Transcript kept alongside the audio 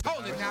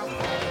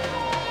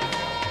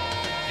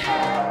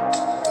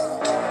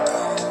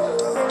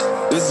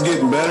This is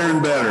getting better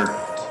and better.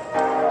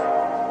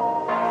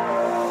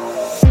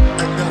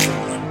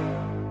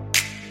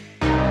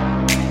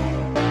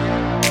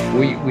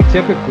 We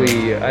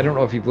typically, I don't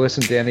know if you've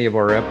listened to any of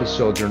our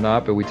episodes or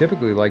not, but we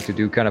typically like to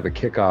do kind of a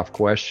kickoff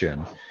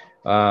question.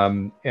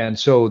 And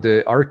so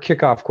our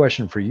kickoff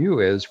question for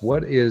you is,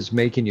 what is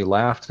making you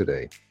laugh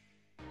today?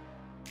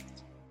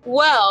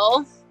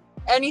 Well,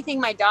 anything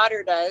my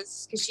daughter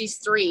does, because she's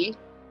 3.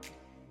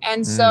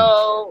 And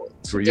so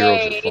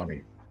 3-year-olds are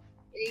funny.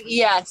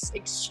 Yes,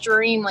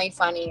 extremely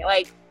funny.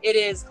 Like, it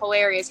is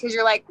hilarious because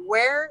you're like,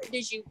 where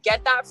did you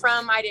get that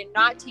from? I did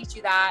not teach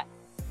you that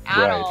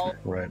at all.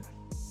 Right.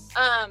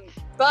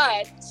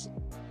 But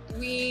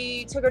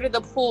we took her to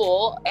the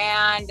pool,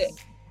 and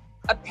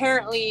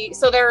apparently,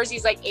 so there was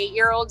these like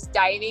 8-year-olds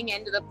diving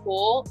into the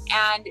pool,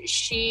 and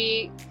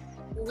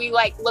we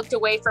like looked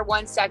away for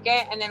 1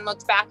 second and then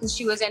looked back, and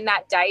she was in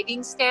that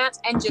diving stance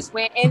and just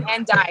went in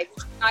and dived.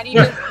 Not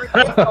even 3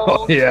 years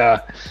old.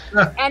 Yeah.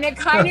 And it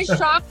kind of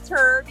shocked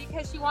her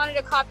because she wanted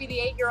to copy the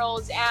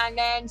 8-year-olds, and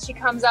then she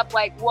comes up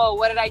like, whoa,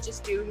 what did I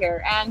just do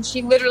here? And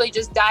she literally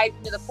just dived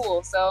into the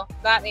pool. So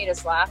that made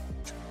us laugh.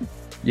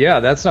 Yeah,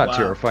 that's not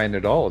terrifying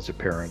at all as a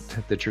parent,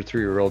 that your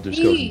 3-year-old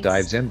just goes and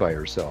dives in by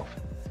herself.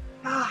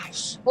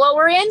 Gosh. Well,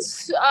 we're in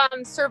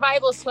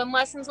survival swim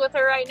lessons with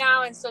her right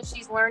now, and so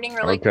she's learning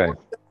really cool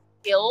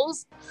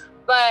skills,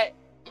 but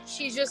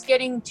she's just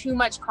getting too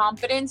much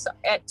confidence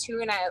at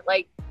 2, and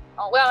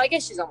I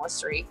guess she's almost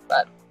 3,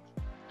 but.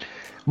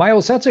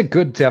 Miles, that's a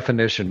good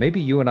definition.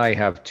 Maybe you and I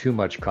have too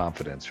much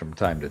confidence from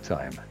time to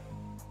time.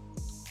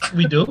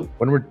 We do?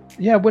 When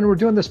we're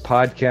doing this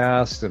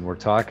podcast and we're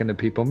talking to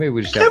people, maybe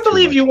we just I can't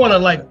believe you want to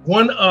like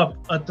one-up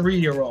a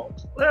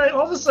 3-year-old.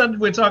 All of a sudden,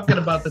 we're talking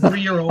about the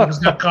 3-year-old who's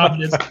got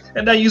confidence,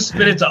 and now you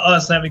spit it to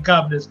us having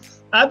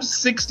confidence. I'm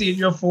 60 and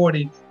you're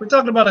 40. We're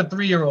talking about a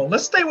 3-year-old.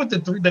 Let's stay with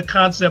the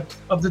concept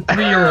of the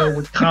 3-year-old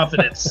with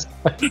confidence.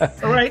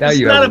 All right? Now it's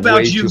you not have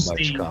about way you, too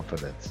Steve. much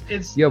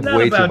confidence. You have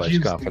way too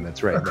much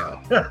confidence right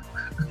now.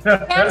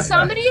 Can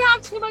somebody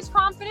have too much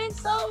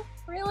confidence, though?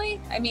 Really?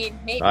 I mean,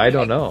 maybe. I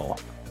don't know.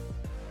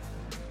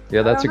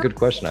 Yeah, that's a good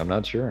question. I'm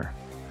not sure.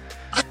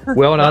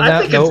 Well, and on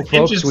that note,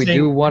 folks, we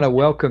do want to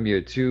welcome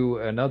you to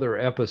another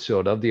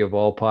episode of the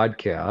EVOVLE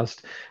podcast.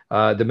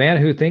 The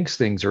man who thinks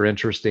things are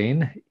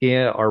interesting,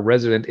 our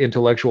resident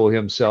intellectual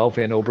himself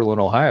in Oberlin,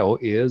 Ohio,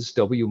 is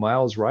W.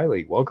 Miles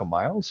Riley. Welcome,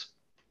 Miles.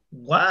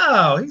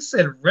 Wow, he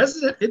said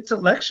resident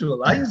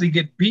intellectual. I usually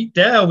get beat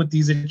down with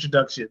these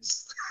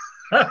introductions.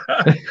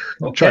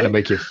 I'm trying to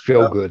make you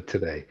feel good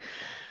today.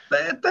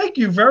 Thank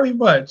you very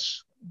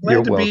much. Glad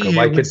You're to welcome. Be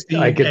here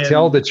I could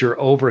tell that your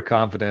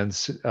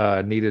overconfidence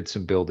needed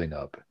some building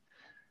up.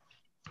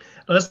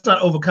 No, that's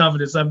not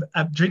overconfidence. I'm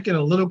drinking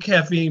a little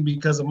caffeine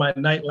because of my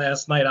night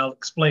last night. I'll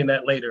explain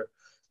that later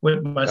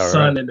with my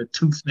son and the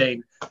tooth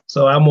thing.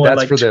 So I'm on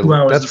like 2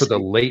 hours. That's for the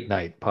late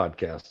night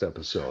podcast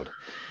episode.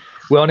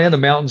 Well, and in the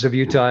mountains of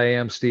Utah, I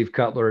am Steve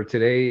Cutler.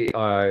 Today,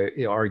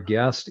 our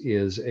guest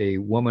is a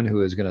woman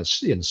who is going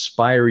to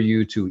inspire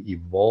you to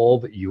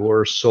evolve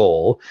your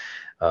soul.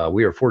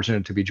 We are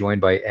fortunate to be joined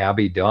by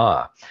Abbey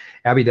Daw.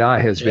 Abbey Daw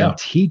has been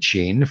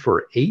teaching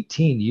for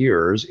 18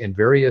 years in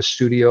various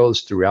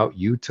studios throughout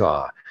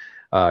Utah.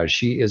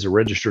 She is a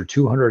registered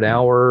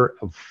 200-hour,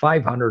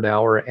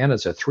 500-hour, and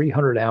it's a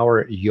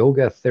 300-hour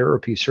yoga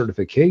therapy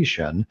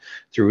certification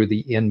through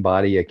the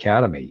Inbody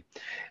Academy.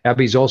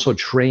 Abbey's also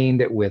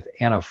trained with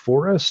Ana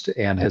Forrest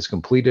and has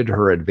completed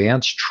her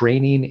advanced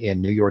training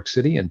in New York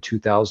City in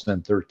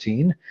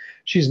 2013.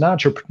 She's an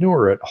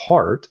entrepreneur at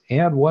heart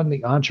and won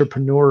the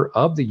Entrepreneur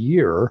of the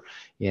Year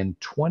in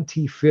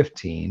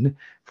 2015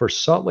 for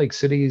Salt Lake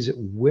City's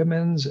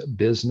Women's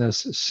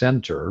Business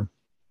Center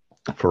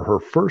for her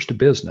first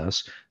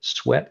business,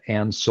 Sweat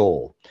and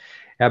Soul.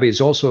 Abbey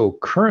is also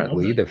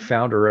currently the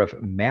founder of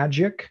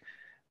Magik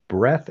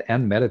Breath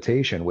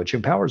Meditation, which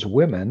empowers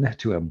women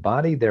to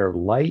embody their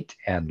light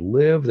and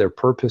live their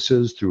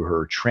purposes through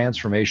her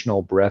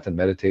transformational breath and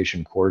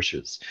meditation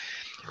courses.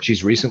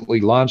 She's recently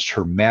launched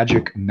her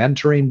Magik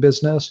mentoring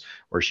business,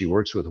 where she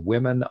works with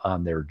women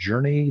on their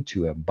journey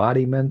to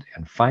embodiment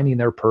and finding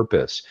their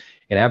purpose.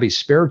 In Abbey's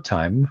spare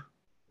time,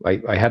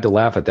 I had to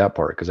laugh at that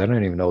part because I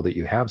don't even know that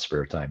you have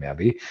spare time,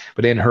 Abbey.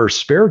 But in her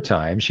spare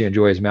time, she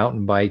enjoys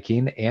mountain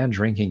biking and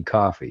drinking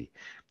coffee.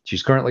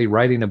 She's currently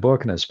writing a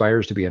book and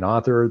aspires to be an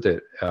author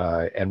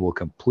and will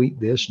complete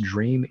this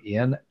dream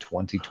in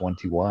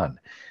 2021.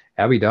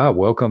 Abbey Daw,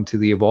 welcome to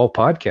the EVOVLE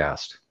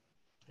podcast.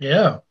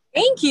 Yeah.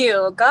 Thank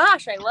you.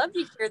 Gosh, I love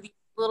to hear these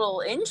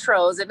little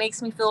intros. It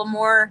makes me feel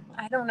more,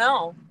 I don't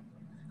know,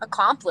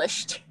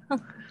 accomplished.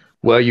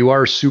 Well, you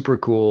are super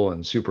cool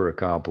and super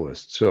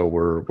accomplished, so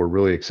we're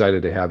really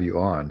excited to have you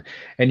on.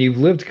 And you've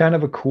lived kind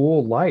of a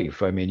cool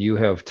life. I mean, you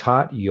have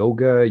taught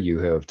yoga, you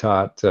have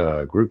taught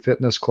group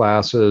fitness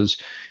classes,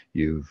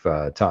 you've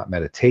taught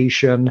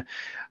meditation.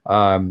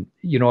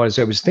 As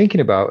I was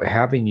thinking about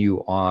having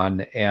you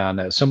on,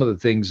 and some of the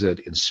things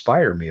that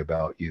inspire me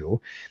about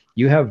you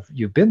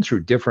you've been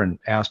through different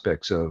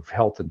aspects of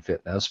health and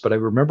fitness, but I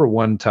remember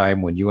one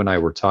time when you and I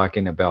were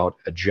talking about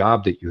a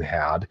job that you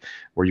had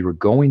where you were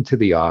going to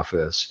the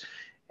office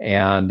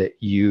and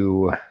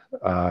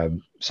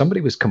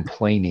somebody was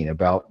complaining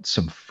about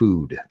some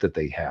food that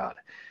they had.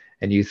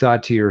 And you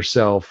thought to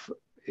yourself,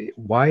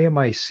 why am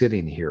I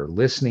sitting here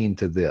listening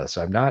to this?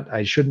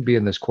 I shouldn't be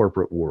in this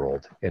corporate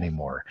world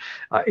anymore.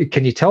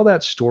 Can you tell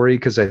that story?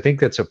 Because I think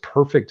that's a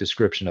perfect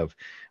description of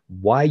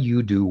why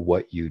you do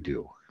what you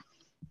do.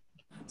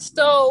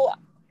 So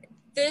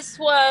this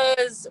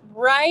was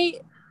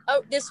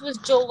this was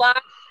July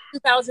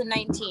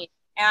 2019.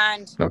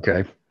 And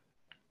okay.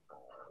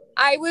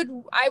 I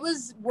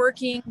was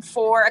working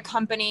for a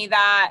company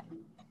that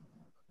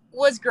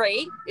was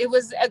great. It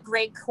was a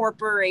great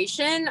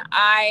corporation.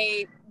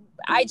 I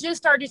just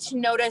started to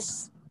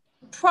notice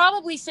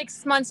probably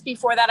 6 months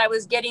before that, I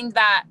was getting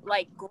that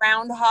like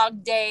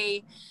Groundhog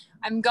Day.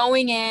 I'm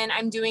going in,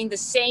 I'm doing the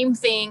same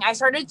thing. I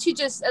started to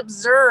just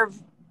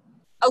observe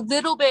a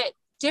little bit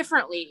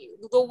differently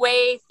the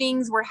way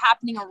things were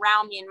happening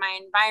around me in my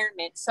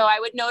environment. So I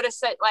would notice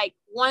that like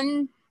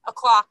 1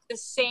 o'clock, the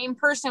same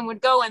person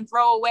would go and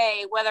throw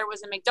away, whether it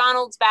was a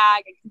McDonald's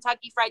bag, a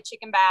Kentucky Fried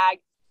Chicken bag,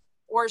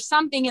 or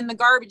something in the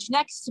garbage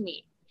next to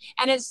me.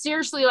 And it's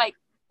seriously like,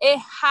 it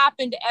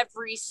happened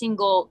every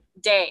single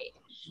day.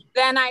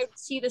 Then I would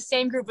see the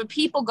same group of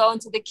people go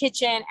into the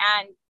kitchen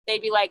and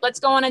they'd be like, let's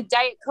go on a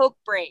Diet Coke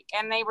break.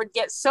 And they would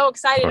get so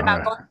excited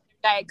about going on a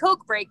Diet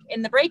Coke break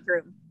in the break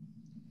room.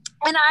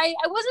 And I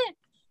wasn't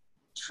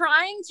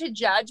trying to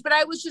judge, but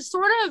I was just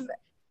sort of,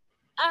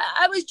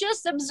 I was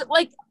just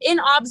like in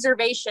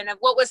observation of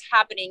what was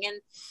happening, and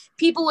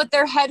people with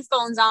their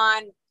headphones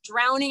on,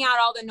 drowning out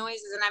all the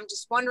noises. And I'm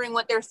just wondering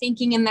what they're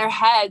thinking in their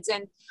heads.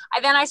 And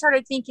then I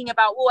started thinking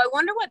about, well, I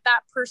wonder what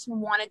that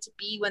person wanted to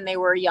be when they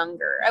were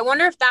younger. I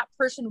wonder if that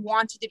person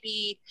wanted to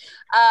be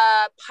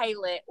a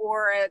pilot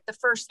or the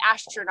first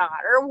astronaut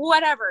or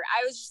whatever.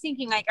 I was just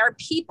thinking, like, are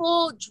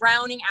people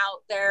drowning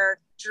out their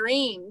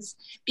dreams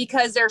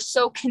because they're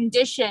so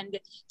conditioned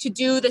to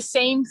do the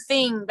same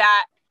thing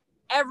that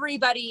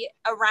everybody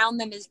around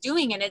them is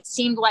doing? And it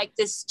seemed like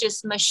this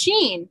just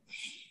machine.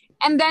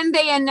 And then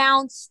they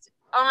announced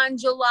on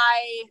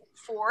July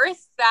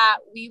 4th that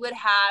we would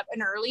have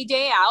an early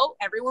day out.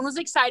 Everyone was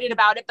excited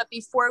about it, but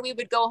before we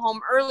would go home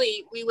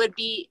early, we would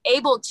be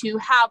able to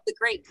have the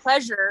great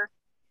pleasure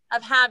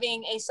of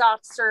having a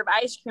soft serve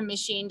ice cream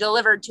machine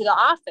delivered to the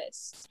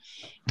office.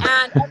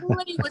 And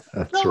everybody was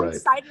so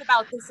excited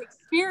about this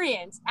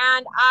experience.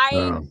 And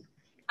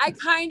I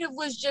kind of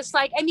was just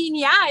like, I mean,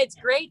 yeah, it's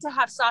great to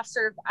have soft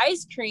serve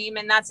ice cream,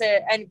 and that's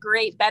a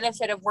great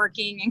benefit of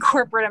working in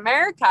corporate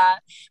America.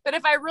 But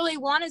if I really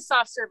wanted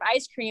soft serve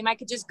ice cream, I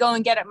could just go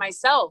and get it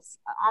myself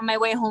on my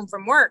way home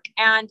from work.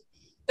 And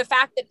the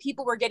fact that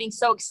people were getting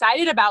so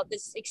excited about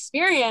this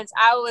experience,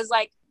 I was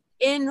like,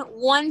 in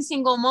one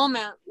single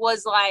moment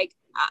was like,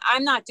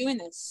 I'm not doing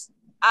this.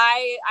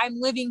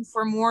 I'm living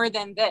for more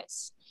than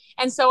this.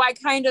 And so I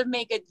kind of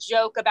make a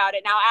joke about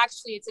it. Now,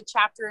 actually, it's a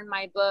chapter in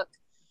my book.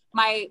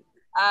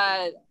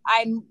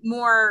 I'm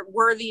more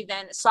worthy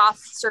than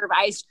soft serve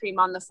ice cream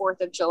on the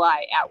 4th of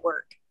July at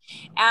work.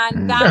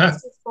 And that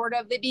was just sort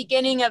of the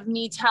beginning of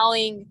me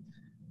telling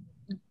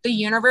the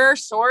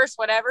universe, source,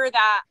 whatever,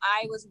 that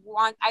I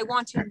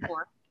wanted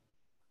more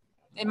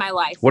in my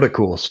life. What a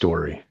cool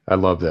story. I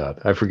love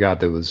that. I forgot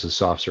there was a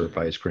soft serve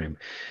ice cream.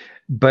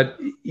 But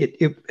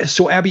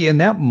so Abbey, in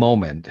that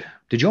moment,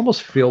 did you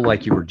almost feel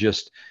like you were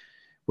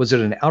was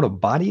it an out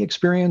of body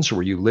experience, or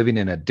were you living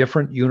in a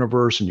different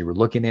universe and you were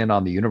looking in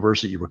on the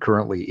universe that you were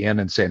currently in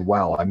and saying,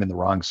 wow, I'm in the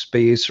wrong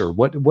space? Or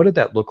what did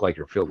that look like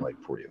or feel like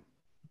for you?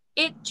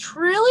 It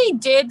truly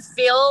did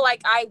feel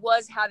like I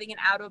was having an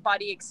out of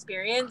body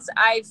experience.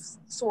 I've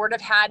sort of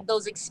had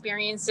those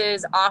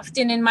experiences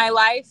often in my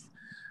life.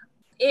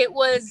 It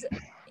was,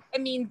 I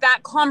mean,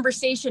 that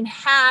conversation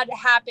had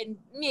happened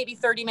maybe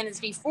 30 minutes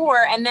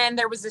before. And then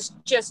there was this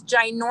just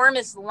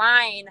ginormous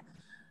line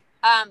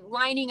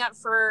lining up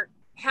for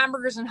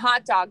hamburgers and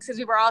hot dogs, because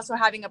we were also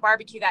having a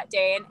barbecue that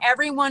day, and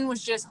everyone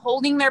was just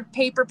holding their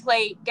paper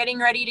plate, getting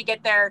ready to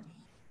get their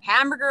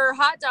hamburger or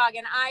hot dog.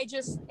 And I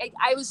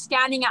was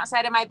standing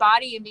outside of my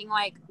body and being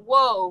like,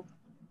 whoa,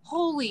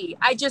 holy,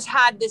 I just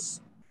had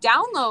this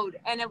download.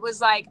 And it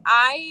was like,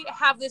 I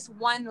have this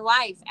one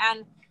life,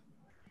 and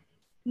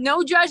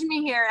no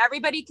judgment here.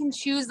 Everybody can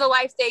choose the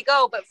life they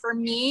go. But for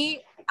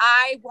me,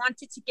 I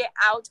wanted to get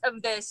out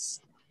of this.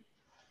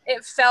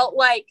 It felt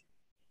like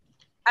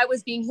I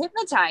was being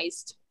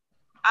hypnotized.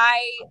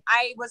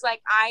 I was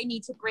like, I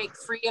need to break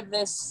free of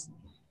this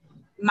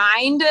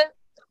mind.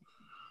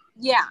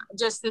 Yeah,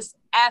 just this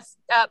effed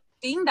up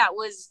thing that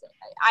was,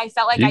 I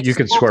felt like you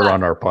can swear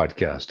on our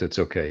podcast. It's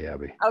okay,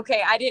 Abbey.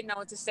 Okay, I didn't know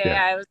what to say.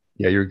 Yeah,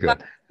 you're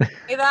good.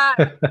 Say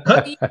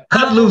that.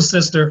 Cut loose,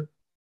 sister.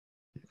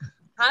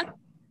 Huh?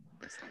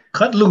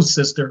 Cut loose,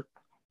 sister.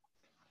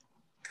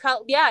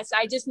 Yes,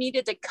 I just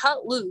needed to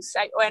cut loose.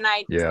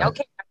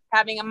 Okay,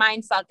 having a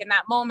mind fuck in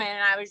that moment,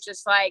 and I was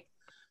just like,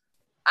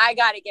 I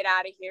got to get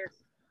out of here.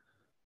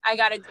 I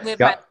got to live.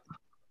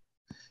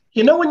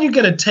 You know, when you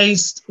get a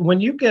taste,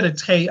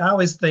 I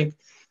always think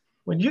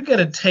when you get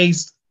a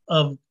taste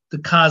of the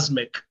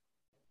cosmic,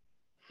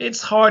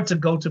 it's hard to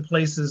go to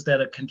places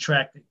that are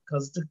contracted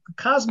because the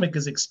cosmic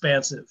is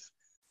expansive.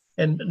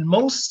 And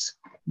most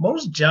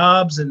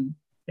jobs in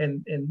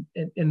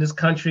this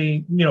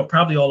country, you know,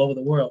 probably all over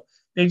the world,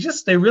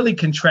 they really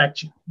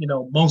contract you, you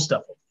know, most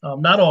of them.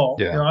 Not all.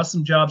 Yeah. There are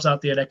some jobs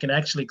out there that can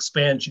actually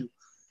expand you.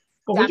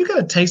 But when you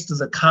Exactly. get a taste of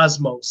the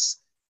cosmos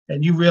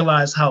and you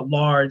realize how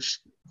large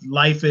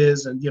life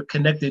is and you're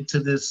connected to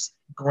this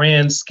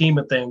grand scheme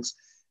of things,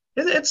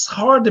 it's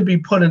hard to be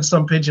put in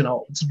some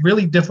pigeonhole. It's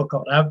really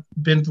difficult. I've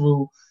been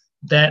through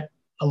that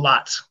a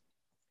lot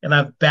and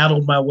I've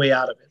battled my way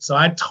out of it. So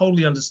I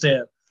totally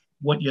understand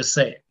what you're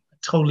saying. I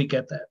totally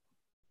get that.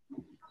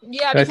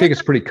 Yeah, And I think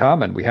it's pretty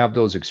common. We have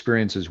those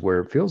experiences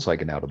where it feels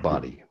like an out of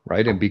body,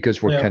 right? And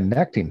because we're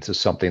connecting to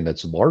something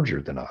that's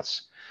larger than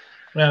us.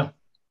 Yeah.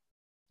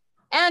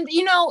 And,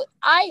 you know,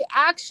 I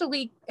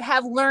actually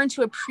have learned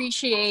to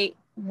appreciate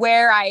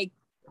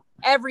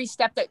every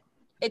step that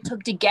it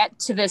took to get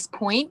to this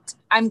point.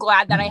 I'm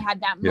glad that I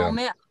had that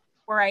moment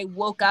where I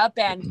woke up,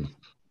 and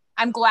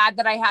I'm glad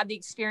that I had the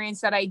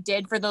experience that I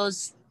did for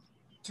those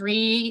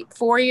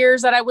 3-4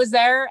 years that I was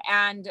there,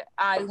 and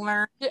I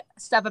learned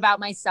stuff about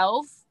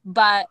myself.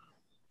 But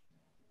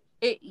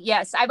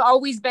yes, I've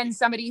always been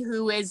somebody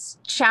who is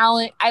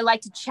I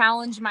like to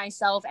challenge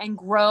myself and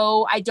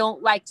grow. I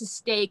don't like to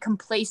stay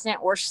complacent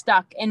or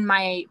stuck in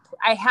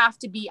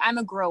I'm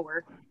a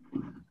grower.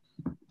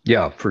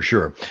 Yeah, for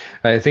sure.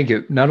 I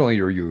think not only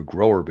are you a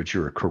grower, but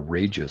you're a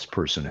courageous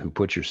person who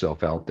puts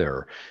yourself out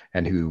there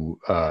and who,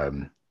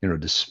 you know,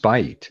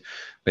 despite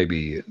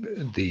maybe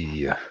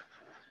the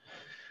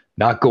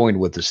not going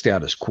with the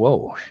status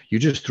quo, you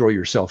just throw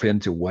yourself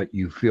into what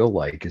you feel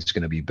like is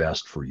going to be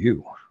best for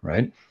you,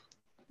 right?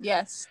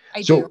 Yes, I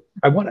do. So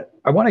I want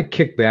to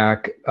kick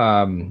back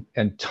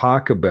and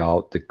talk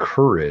about the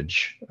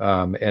courage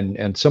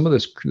and some of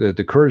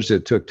the courage that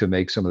it took to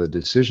make some of the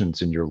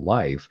decisions in your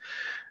life.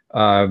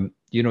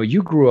 You know,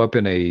 you grew up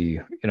in a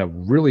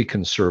really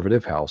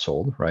conservative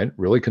household, right?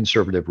 Really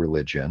conservative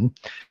religion.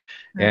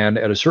 Right. And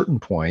at a certain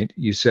point,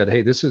 you said,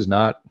 "Hey, this is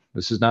not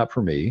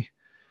for me.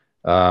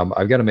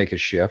 I've got to make a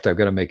shift. I've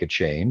got to make a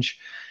change."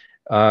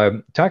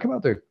 Talk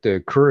about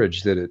the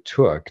courage that it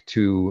took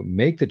to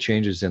make the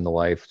changes in the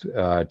life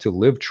to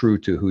live true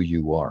to who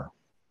you are.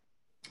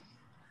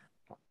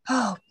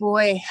 Oh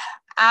boy,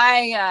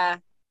 I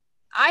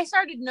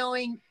started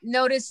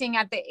noticing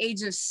at the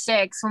age of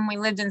 6 when we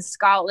lived in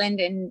Scotland,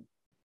 and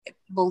I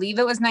believe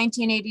it was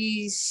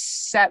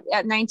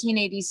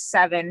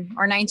 1987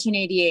 or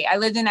 1988. I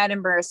lived in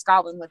Edinburgh,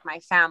 Scotland with my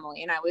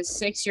family, and I was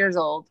 6 years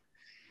old.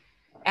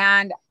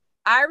 And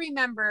I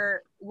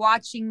remember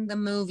watching the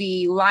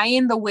movie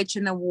Lion, the Witch,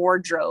 and the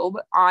Wardrobe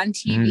on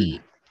TV.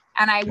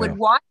 And I would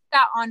watch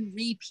that on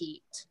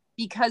repeat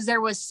because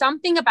there was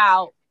something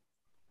about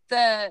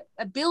the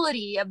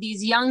ability of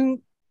these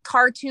young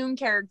cartoon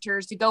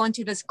characters to go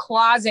into this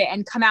closet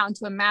and come out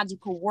into a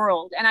magical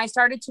world. And I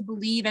started to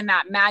believe in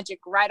that magic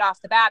right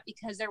off the bat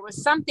because there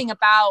was something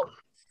about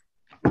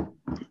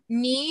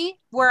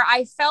me where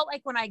I felt like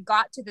when I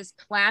got to this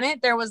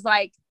planet, there was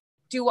like,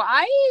 do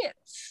I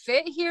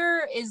fit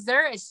here? Is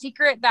there a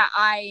secret that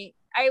I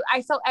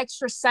felt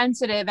extra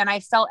sensitive, and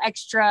I felt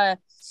extra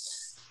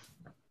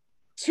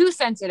too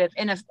sensitive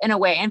in a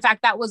way. In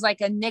fact, that was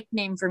like a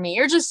nickname for me.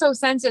 You're just so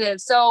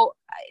sensitive. So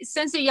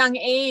since a young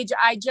age,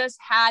 I just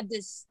had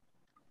this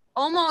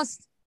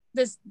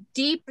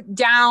deep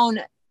down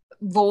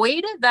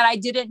void that I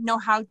didn't know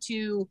how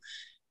to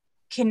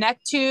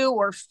connect to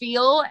or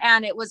feel.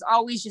 And it was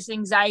always just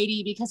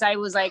anxiety because I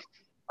was like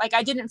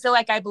I didn't feel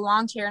like I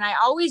belonged here. And I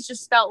always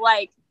just felt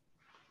like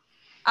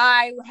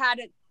I had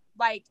it,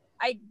 like,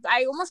 I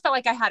almost felt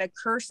like I had a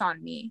curse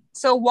on me.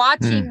 So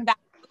watching that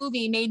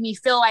movie made me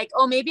feel like,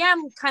 oh, maybe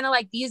I'm kind of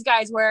like these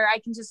guys where I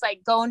can just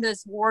like go into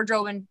this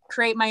wardrobe and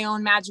create my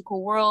own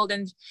magical world.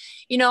 And,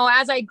 you know,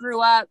 as I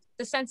grew up,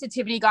 the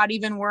sensitivity got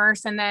even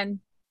worse. And then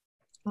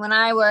when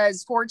I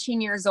was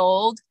 14 years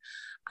old,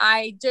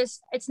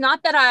 it's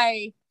not that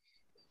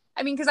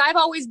I mean, because I've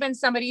always been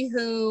somebody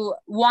who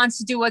wants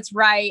to do what's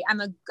right.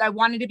 I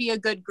wanted to be a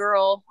good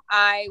girl.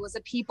 I was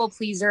a people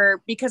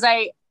pleaser because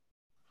I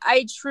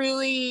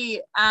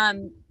truly,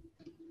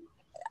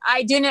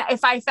 I didn't,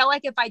 if I felt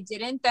like if I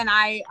didn't, then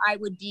I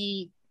would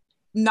be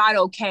not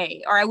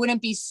okay, or I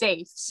wouldn't be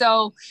safe.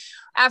 So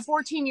at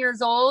 14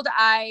 years old,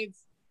 I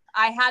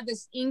had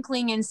this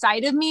inkling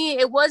inside of me.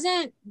 It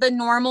wasn't the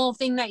normal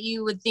thing that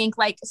you would think,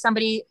 like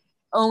somebody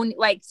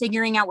like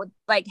figuring out what,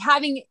 like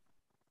having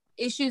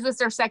issues with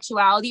their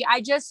sexuality.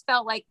 I just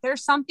felt like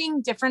there's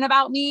something different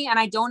about me, and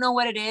I don't know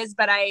what it is,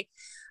 but I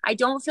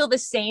don't feel the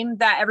same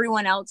that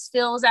everyone else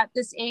feels at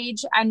this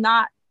age. I'm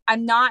not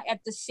at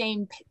the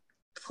same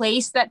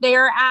place that they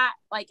are at.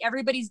 Like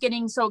everybody's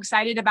getting so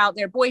excited about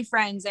their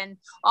boyfriends, and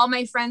all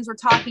my friends were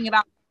talking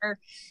about their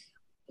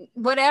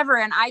whatever.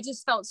 And I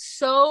just felt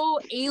so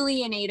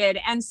alienated.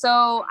 And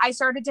so I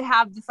started to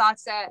have the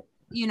thoughts that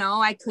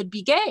I could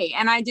be gay.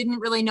 And I didn't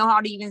really know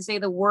how to even say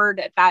the word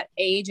at that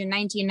age in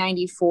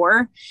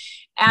 1994.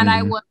 And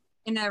I was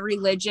in a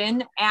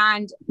religion,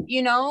 and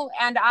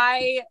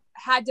I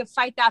had to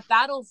fight that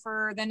battle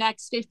for the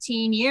next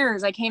 15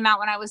 years. I came out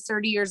when I was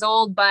 30 years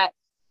old, but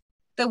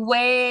the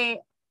way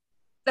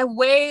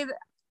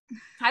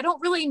I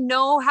don't really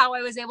know how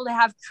I was able to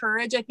have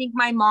courage. I think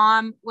my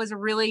mom was a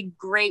really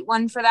great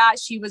one for that.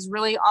 She was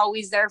really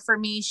always there for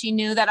me. She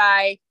knew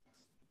that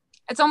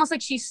it's almost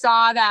like she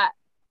saw that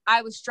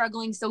I was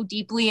struggling so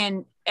deeply,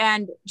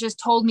 and just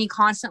told me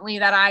constantly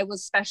that I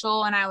was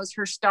special and I was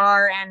her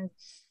star, and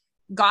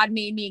God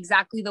made me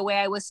exactly the way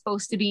I was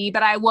supposed to be.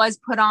 But I was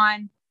put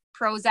on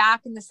Prozac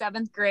in the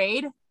 7th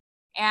grade,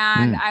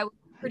 and I was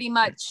pretty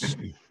much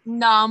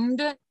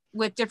numbed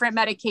with different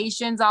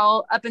medications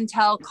all up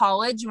until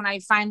college, when I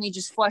finally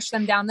just flushed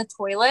them down the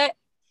toilet.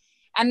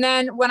 And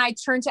then when I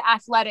turned to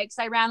athletics,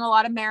 I ran a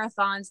lot of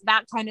marathons.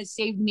 That kind of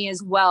saved me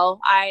as well.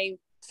 I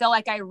felt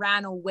like I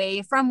ran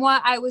away from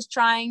what I was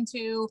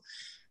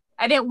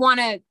I didn't want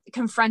to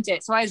confront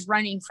it. So I was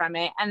running from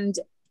it, and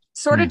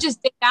sort of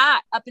just did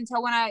that up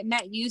until when I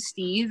met you,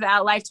 Steve,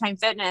 at Lifetime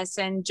Fitness,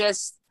 and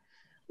just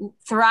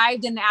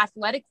thrived in the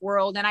athletic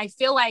world. And I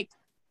feel like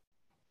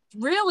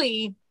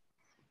really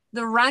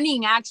the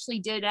running actually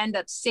did end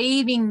up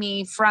saving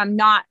me from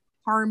not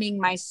harming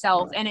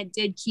myself, and it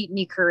did keep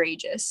me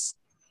courageous.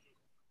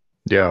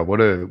 Yeah, what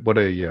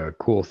a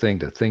cool thing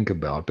to think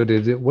about. But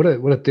what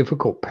a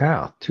difficult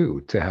path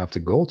too to have to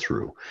go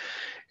through.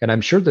 And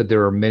I'm sure that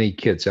there are many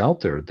kids out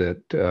there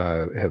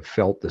that have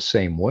felt the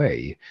same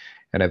way,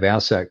 and I've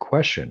asked that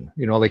question.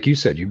 Like you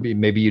said,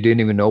 maybe you didn't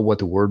even know what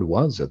the word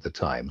was at the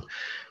time,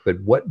 but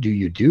what do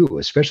you do,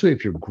 especially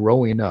if you're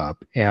growing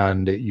up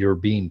and you're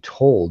being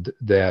told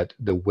that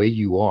the way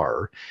you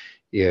are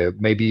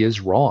maybe is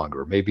wrong,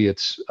 or maybe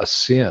it's a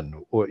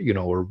sin, or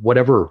or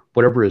whatever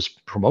is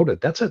promoted.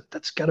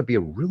 That's got to be a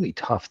really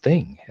tough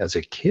thing as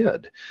a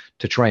kid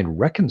to try and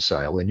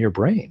reconcile in your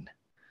brain.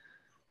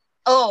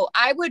 Oh,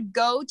 I would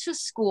go to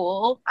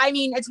school. I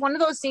mean, it's one of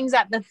those things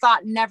that the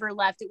thought never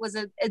left. It was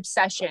an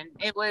obsession.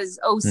 It was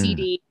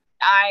OCD.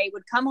 I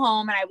would come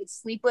home and I would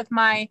sleep with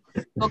my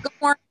Book of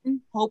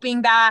Mormon,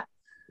 hoping that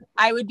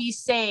I would be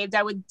saved.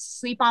 I would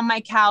sleep on my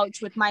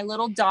couch with my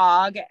little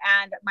dog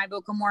and my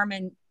Book of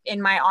Mormon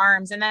in my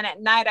arms. And then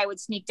at night, I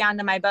would sneak down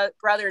to my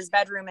brother's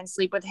bedroom and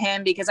sleep with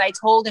him, because I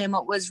told him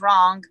what was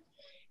wrong.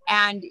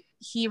 And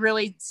he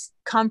really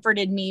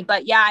comforted me.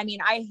 But yeah, I mean,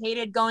 I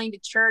hated going to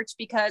church,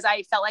 because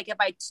I felt like if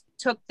I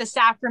took the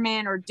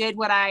sacrament or did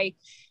what I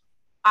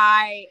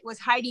was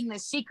hiding the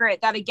secret,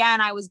 that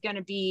again, I was going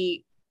to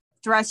be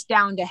thrust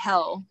down to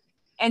hell.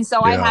 And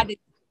so I had to deal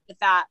with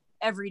that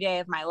every day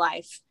of my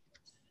life.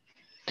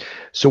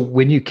 So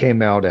when you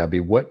came out, Abbey,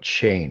 what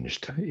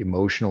changed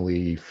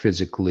emotionally,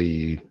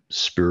 physically,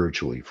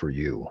 spiritually for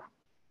you?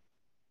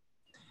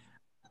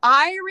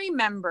 I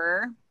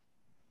remember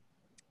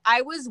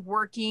I was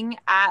working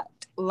at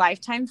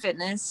Lifetime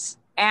Fitness,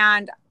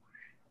 and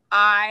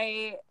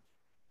I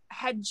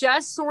had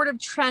just sort of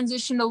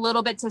transitioned a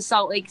little bit to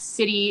Salt Lake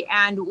City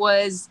and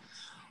was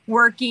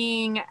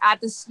working at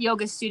this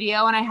yoga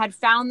studio. And I had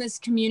found this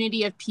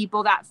community of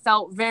people that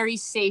felt very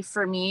safe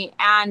for me.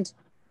 And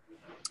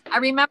I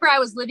remember I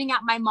was living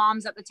at my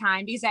mom's at the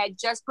time, because I had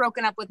just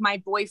broken up with my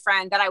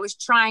boyfriend that I was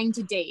trying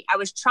to date. I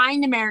was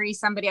trying to marry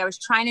somebody. I was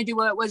trying to do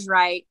what was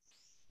right.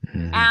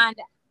 And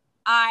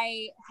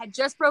I had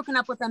just broken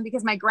up with him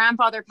because my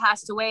grandfather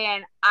passed away.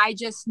 And I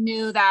just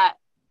knew that.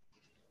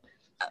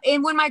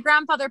 And when my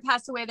grandfather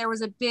passed away, there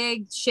was a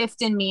big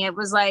shift in me. It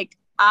was like,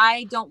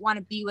 I don't want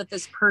to be with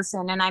this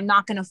person, and I'm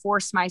not going to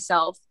force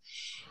myself.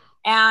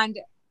 And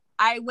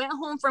I went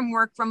home from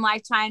work from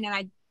Lifetime, and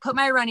I put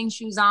my running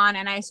shoes on,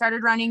 and I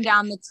started running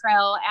down the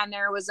trail. And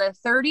there was a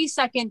 30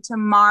 Second to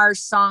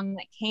Mars song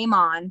that came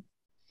on.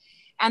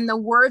 And the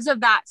words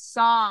of that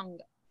song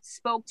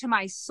spoke to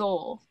my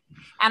soul.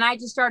 And I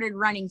just started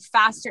running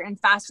faster and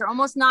faster,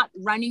 almost not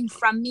running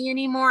from me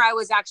anymore. I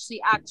was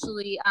actually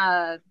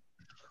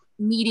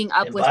meeting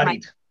up with my.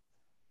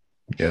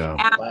 Yeah.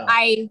 And wow.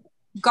 I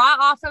got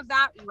off of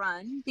that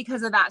run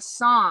because of that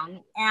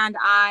song. And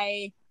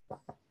I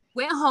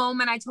went home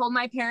and I told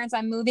my parents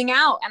I'm moving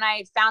out, and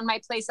I found my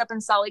place up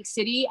in Salt Lake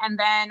City. And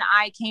then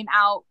I came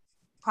out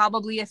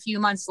probably a few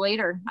months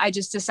later. I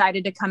just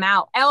decided to come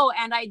out. Oh,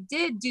 and I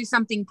did do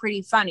something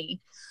pretty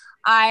funny.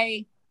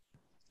 I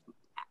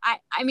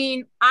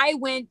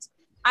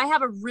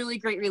have a really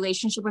great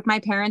relationship with my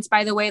parents,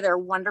 by the way. They're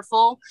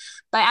wonderful.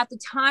 But at the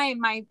time,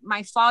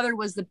 my father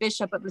was the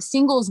bishop of the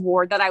singles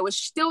ward that I was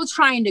still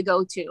trying to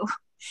go to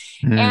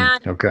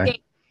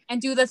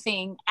and do the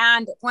thing.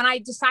 And when I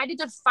decided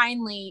to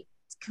finally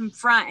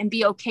confront and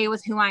be okay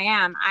with who I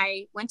am,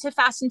 I went to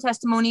fast and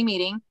testimony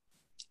meeting.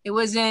 It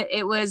was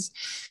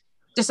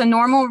just a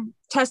normal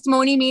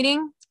testimony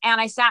meeting. And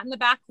I sat in the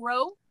back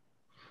row.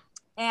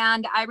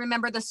 And I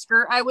remember the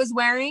skirt I was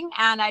wearing,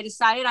 and I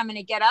decided I'm going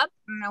to get up.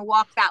 I'm going to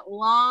walk that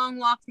long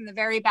walk from the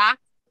very back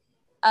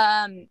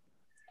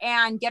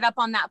and get up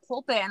on that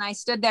pulpit. And I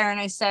stood there and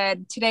I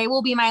said, today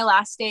will be my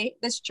last day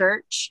at this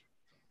church.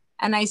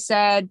 And I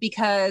said,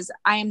 because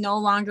I am no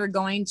longer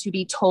going to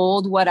be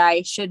told what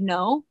I should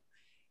know.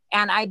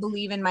 And I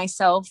believe in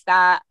myself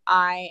that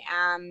I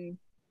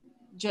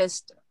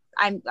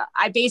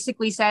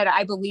basically said,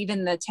 I believe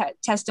in the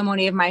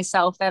testimony of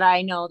myself that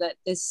I know that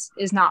this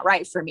is not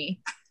right for me.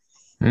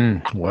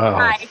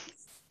 Wow.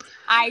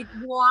 I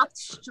walked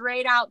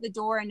straight out the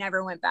door and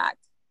never went back.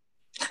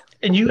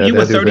 And you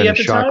were 30 at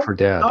the time? For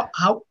Dad.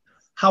 How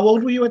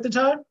old were you at the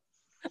time?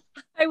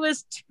 I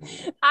was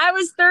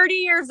 30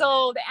 years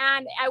old,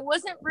 and I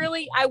wasn't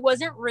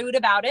rude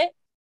about it.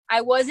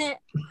 I was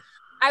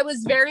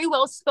very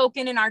well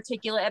spoken and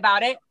articulate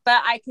about it,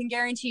 but I can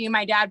guarantee you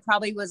my dad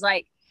probably was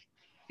like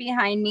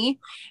behind me,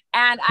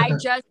 and I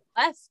just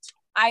left.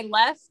 I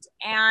left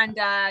and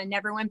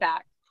never went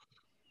back.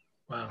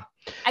 Wow.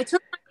 I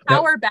took my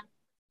power back,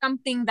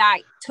 something that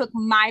took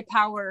my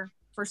power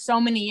for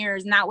so many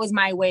years, and that was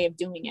my way of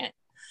doing it.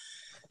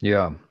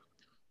 Yeah.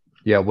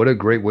 Yeah, what a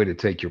great way to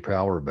take your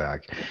power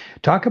back.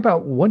 Talk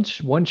about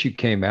once you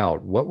came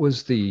out, what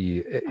was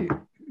the,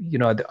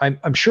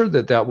 I'm sure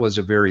that was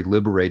a very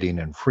liberating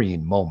and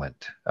freeing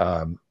moment.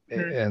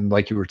 And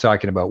like you were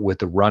talking about with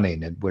the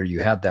running, and where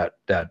you had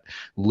that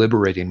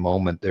liberating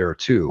moment there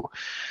too.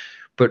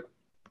 But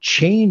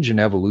change and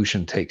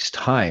evolution takes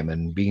time,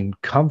 and being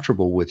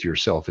comfortable with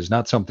yourself is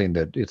not something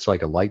that it's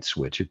like a light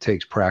switch. It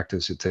takes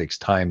practice. It takes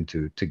time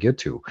to get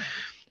to.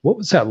 What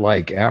was that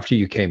like after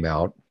you came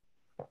out,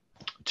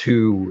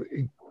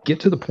 to get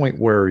to the point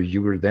where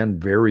you were then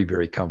very,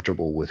 very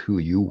comfortable with who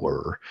you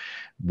were,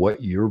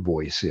 what your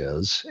voice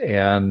is,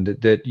 and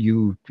that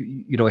you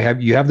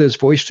have this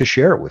voice to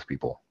share it with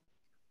people?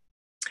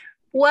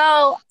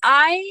 Well,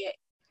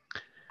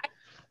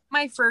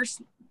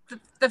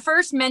 the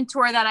first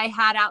mentor that I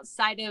had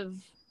outside of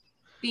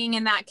being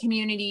in that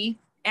community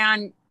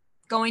and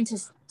going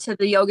to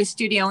the yoga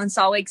studio in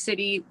Salt Lake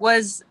City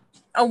was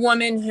a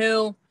woman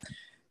who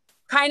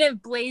kind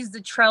of blazed the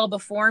trail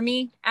before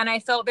me, and I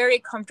felt very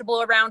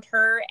comfortable around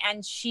her,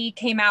 and she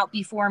came out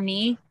before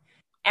me,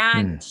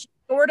 and she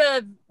sort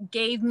of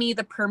gave me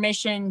the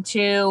permission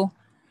to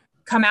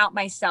come out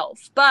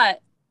myself.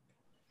 But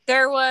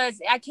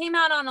I came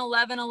out on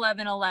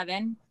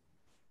 11/11/11,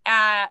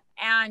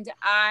 and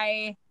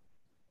I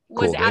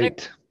was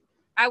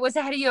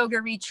at a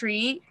yoga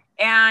retreat,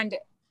 and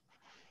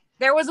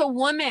there was a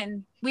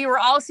woman. We were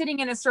all sitting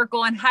in a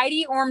circle, and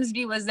Heidi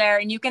Ormsby was there,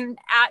 and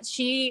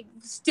she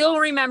still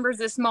remembers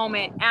this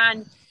moment.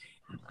 And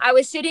I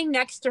was sitting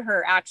next to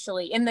her,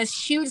 actually, in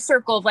this huge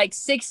circle of like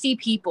 60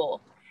 people.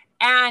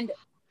 And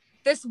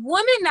this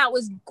woman that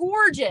was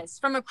gorgeous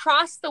from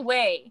across the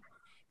way,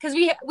 because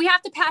we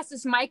have to pass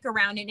this mic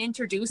around and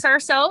introduce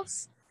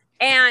ourselves.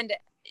 And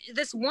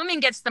this woman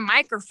gets the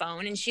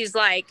microphone, and she's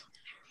like,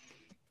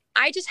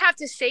 I just have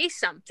to say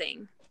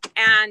something.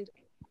 And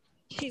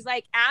she's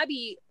like,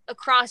 Abbey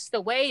across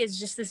the way is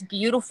just this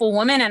beautiful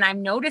woman, and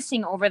I'm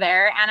noticing over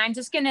there, and I'm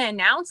just going to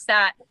announce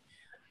that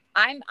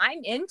I'm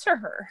into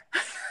her.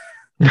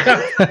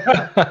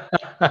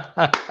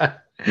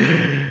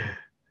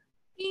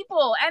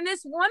 People, and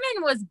this woman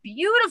was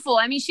beautiful.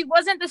 I mean, she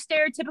wasn't the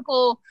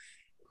stereotypical,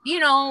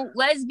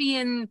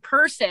 lesbian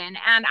person,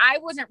 and I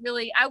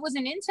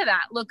wasn't into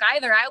that look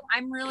either.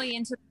 I'm really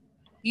into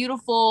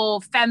beautiful,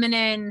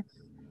 feminine.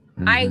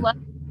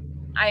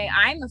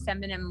 I'm a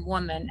feminine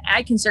woman.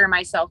 I consider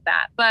myself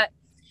that. But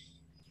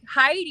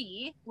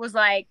Heidi was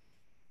like,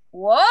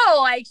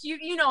 whoa, like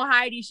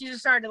Heidi, she just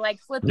started like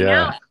flipping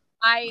out.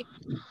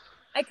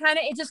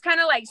 It just kind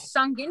of like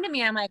sunk into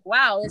me. I'm like,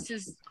 wow, this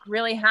is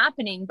really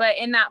happening. But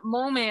in that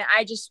moment,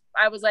 I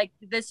was like,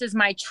 this is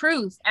my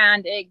truth.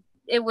 And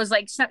it was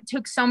like,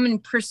 took someone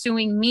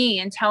pursuing me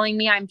and telling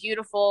me I'm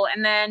beautiful.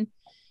 And then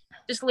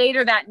just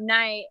later that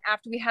night,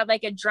 after we had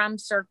like a drum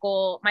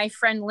circle, my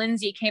friend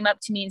Lindsay came up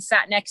to me and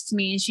sat next to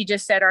me, and she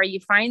just said, are you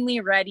finally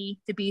ready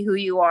to be who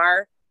you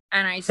are?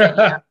 And I said,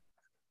 yeah.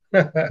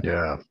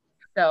 Yeah.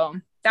 So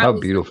how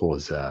beautiful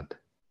is that?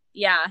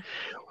 Yeah.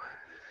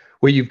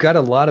 Well, you've got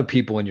a lot of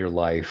people in your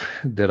life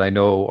that I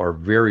know are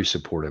very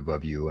supportive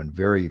of you and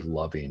very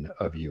loving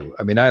of you.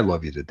 I mean, I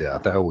love you to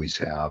death. I always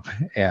have,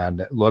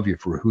 and love you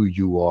for who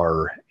you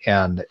are.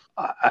 And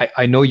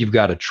I know you've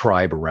got a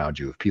tribe around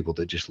you of people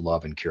that just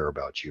love and care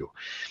about you.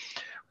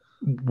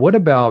 What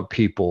about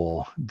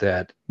people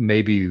that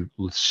maybe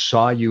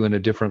saw you in a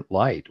different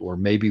light, or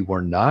maybe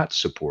were not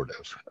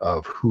supportive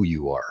of who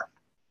you are?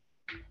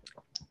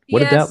 What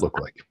did that look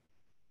like?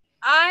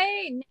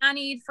 I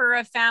nannied for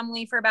a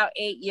family for about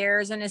 8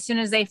 years. And as soon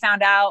as they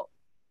found out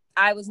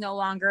I was no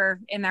longer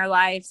in their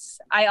lives,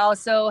 I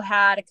also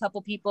had a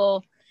couple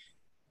people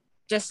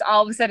just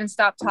all of a sudden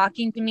stop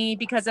talking to me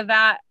because of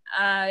that.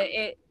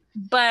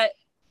 But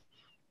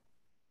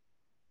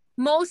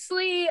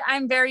mostly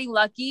I'm very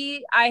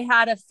lucky. I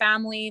had a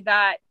family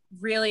that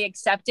really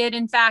accepted.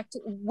 In fact,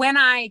 when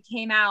I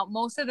came out,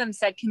 most of them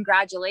said,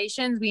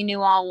 congratulations. We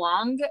knew all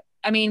along.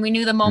 I mean, we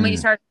knew the moment you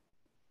started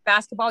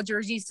basketball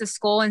jerseys to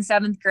school in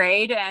 7th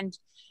grade and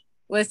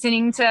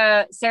listening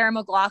to Sarah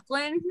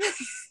McLachlan.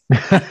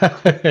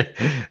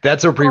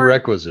 That's a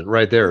prerequisite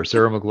right there,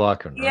 Sarah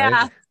McLachlan.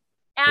 Yeah. Right?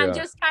 and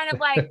Yeah. just kind of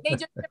like, they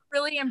just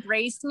really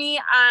embraced me.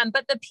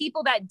 But the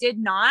people that did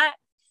not,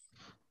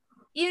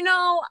 you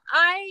know,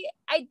 I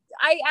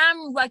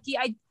am lucky.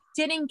 I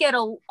didn't get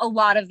a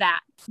lot of that.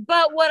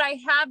 But what I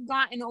have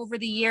gotten over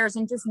the years,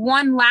 and just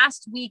one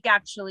last week,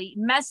 actually,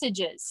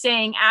 messages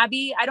saying,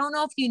 Abby, I don't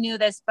know if you knew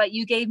this, but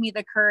you gave me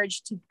the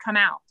courage to come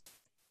out.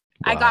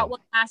 Wow. I got one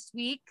last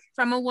week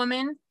from a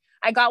woman.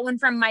 I got one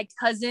from my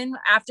cousin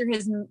after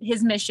his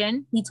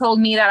mission. He told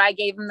me that I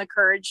gave him the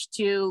courage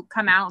to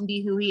come out and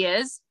be who he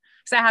is,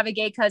 because I have a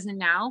gay cousin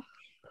now.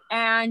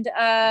 And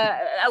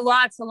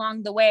lots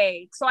along the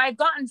way. So I've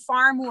gotten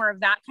far more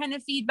of that kind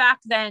of feedback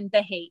than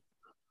the hate.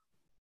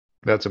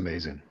 That's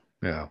amazing.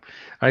 Yeah.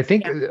 I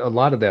think a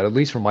lot of that, at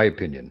least from my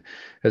opinion,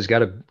 has got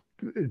to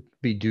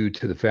be due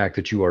to the fact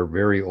that you are a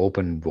very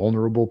open,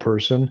 vulnerable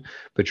person,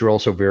 but you're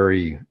also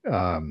very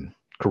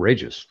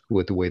courageous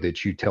with the way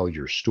that you tell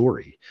your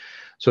story.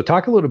 So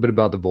talk a little bit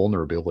about the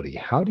vulnerability.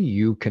 How do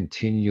you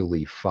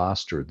continually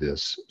foster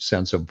this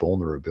sense of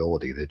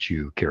vulnerability that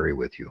you carry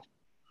with you?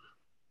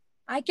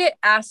 I get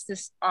asked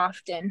this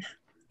often.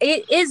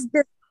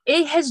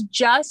 It has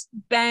just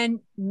been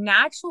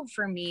natural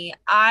for me.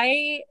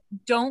 I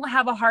don't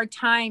have a hard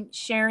time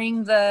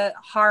sharing the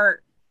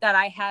heart that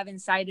I have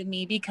inside of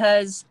me,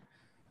 because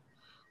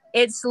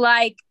it's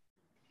like,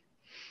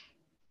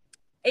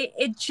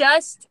 it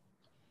just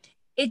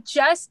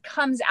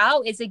comes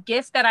out. It's a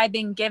gift that I've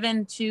been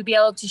given to be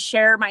able to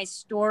share my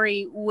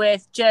story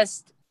with.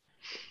 Just,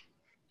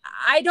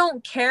 I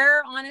don't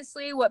care,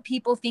 honestly, what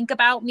people think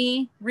about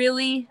me,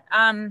 really.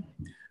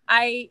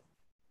 I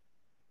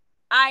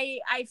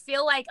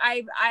feel like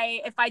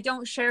if I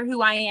don't share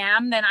who I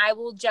am, then I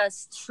will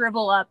just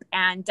shrivel up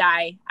and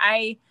die.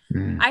 I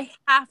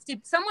have to.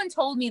 Someone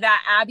told me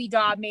that Abbey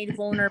Daw made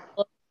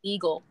vulnerable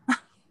illegal.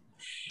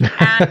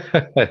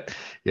 And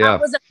yeah,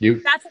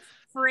 that's a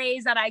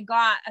phrase that I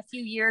got a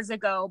few years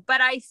ago.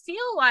 But I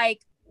feel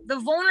like the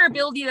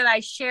vulnerability that I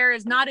share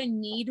is not a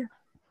need.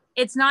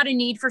 It's not a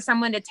need for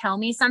someone to tell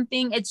me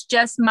something. It's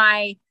just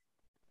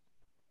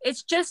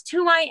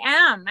who I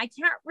am. I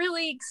can't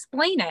really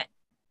explain it.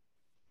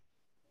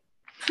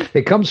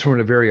 It comes from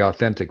a very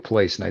authentic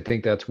place. And I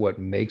think that's what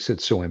makes it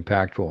so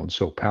impactful and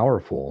so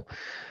powerful.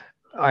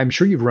 I'm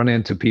sure you've run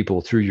into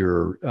people through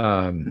your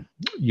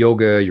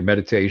yoga, your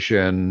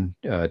meditation,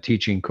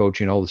 teaching,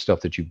 coaching, all the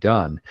stuff that you've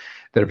done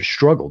that have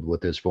struggled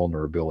with this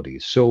vulnerability.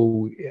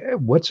 So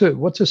what's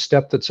a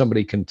step that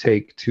somebody can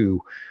take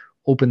to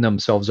open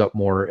themselves up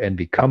more and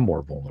become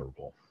more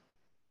vulnerable?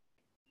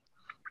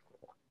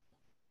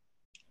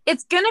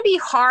 It's going to be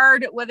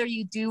hard whether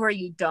you do or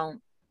you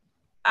don't.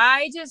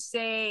 I just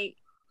say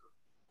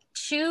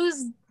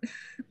choose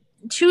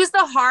the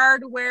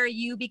hard where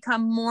you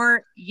become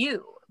more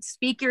you.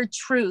 Speak your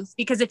truth,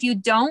 because if you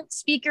don't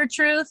speak your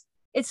truth,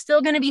 it's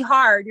still going to be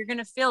hard. You're going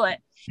to feel it.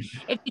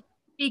 If you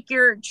speak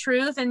your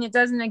truth and it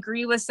doesn't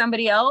agree with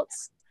somebody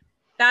else,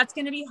 that's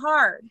going to be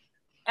hard.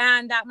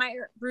 And that might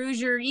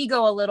bruise your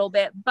ego a little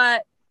bit.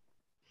 But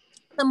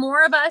the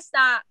more of us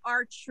that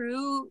are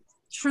truth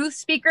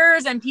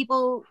speakers and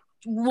people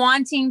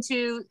wanting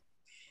to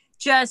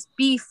just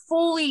be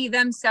fully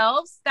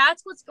themselves,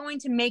 that's what's going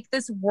to make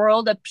this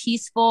world a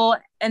peaceful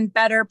and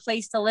better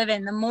place to live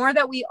in. The more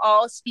that we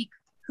all speak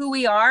who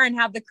we are and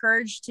have the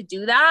courage to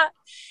do that,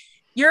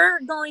 you're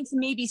going to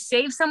maybe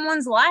save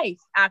someone's life.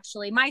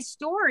 Actually, my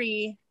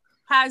story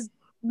has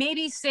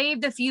maybe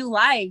saved a few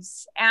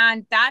lives.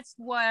 And that's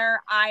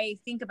where I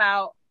think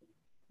about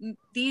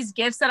these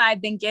gifts that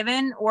I've been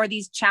given, or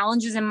these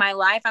challenges in my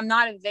life. I'm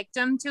not a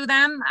victim to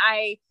them.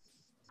 I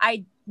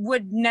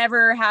would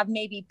never have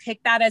maybe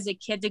picked that as a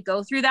kid to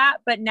go through that.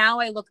 But now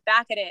I look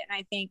back at it and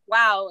I think,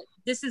 wow,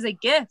 this is a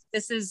gift.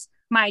 This is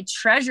my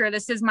treasure.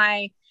 This is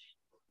my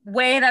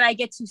way that I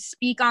get to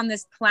speak on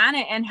this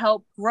planet and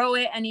help grow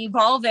it and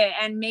evolve it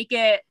and make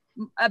it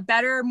a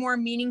better, more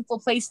meaningful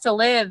place to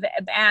live,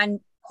 and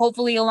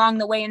hopefully along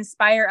the way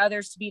inspire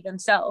others to be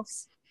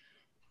themselves.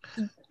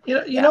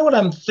 You know what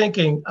I'm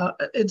thinking?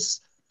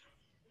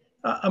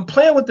 I'm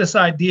playing with this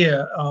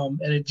idea,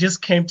 and it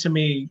just came to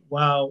me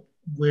while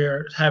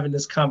we're having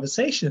this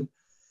conversation.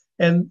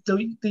 And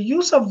the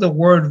use of the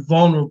word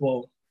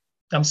vulnerable,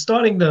 I'm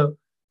starting to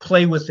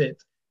play with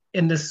it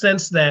in the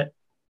sense that,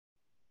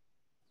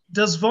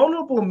 does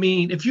vulnerable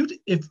mean,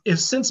 if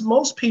since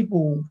most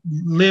people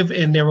live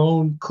in their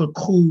own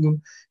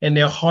cocoon and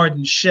their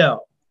hardened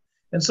shell,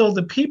 and so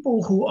the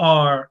people who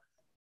are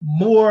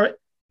more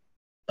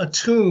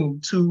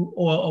attuned to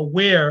or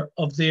aware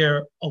of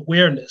their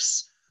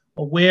awareness,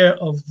 aware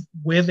of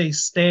where they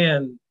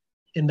stand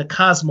in the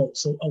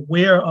cosmos, so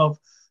aware of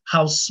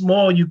how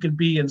small you can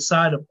be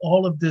inside of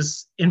all of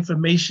this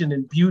information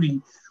and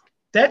beauty,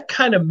 that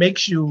kind of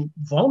makes you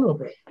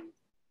vulnerable.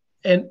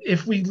 And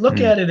if we look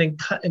at it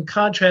and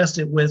contrast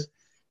it with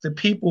the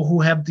people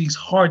who have these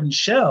hardened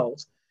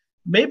shells,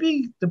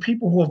 maybe the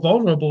people who are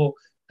vulnerable,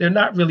 they're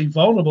not really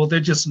vulnerable,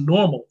 they're just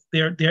normal.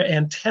 Their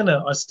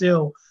antenna are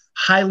still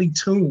highly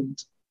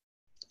tuned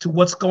to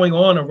what's going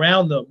on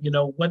around them,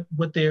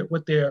 what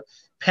their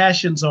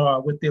passions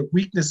are, what their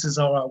weaknesses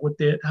are,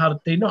 how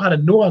they know how to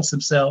nuance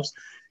themselves.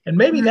 And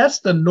maybe that's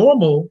the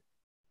normal,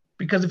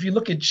 because if you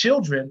look at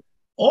children,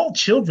 all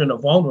children are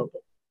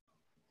vulnerable.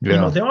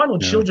 Yeah. There are no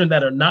children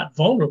that are not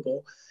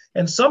vulnerable.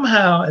 And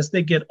somehow as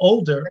they get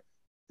older,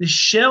 the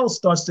shell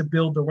starts to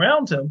build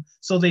around them,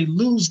 so they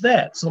lose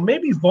that. So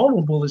maybe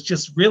vulnerable is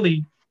just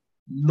really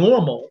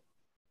normal.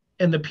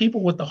 And the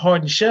people with the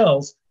hardened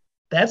shells,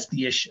 that's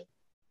the issue.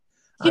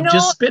 I'm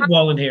just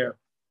spitballing here.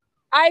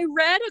 I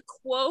read a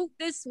quote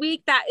this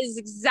week that is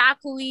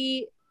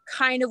exactly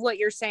kind of what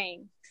you're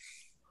saying.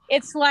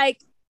 It's like,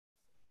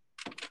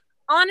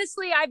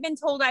 honestly, I've been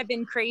told I've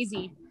been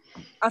crazy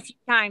a few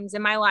times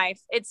in my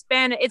life. It's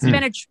been a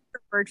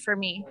trigger word for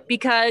me,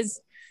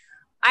 because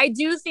I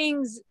do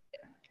things,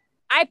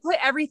 I put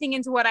everything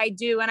into what I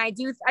do, and I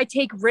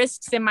take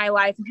risks in my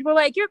life, and people are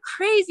like, you're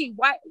crazy.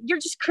 Why? You're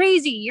just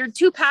crazy. You're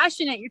too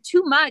passionate. You're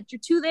too much.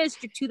 You're too this,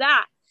 you're too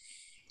that.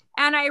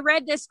 And I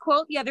read this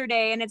quote the other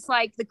day, and it's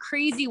like the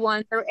crazy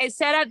ones, or it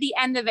said at the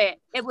end of it,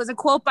 it was a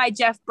quote by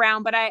Jeff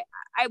Brown, but I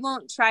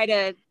won't try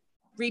to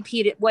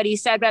repeat it, what he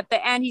said, but at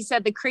the end he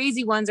said the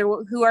crazy ones are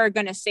who are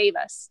going to save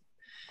us,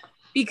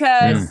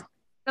 because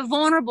the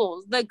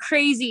vulnerables, the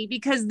crazy,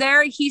 because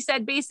he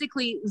said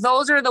basically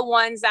those are the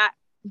ones that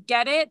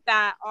get it,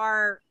 that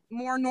are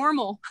more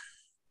normal.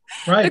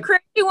 Right. The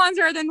crazy ones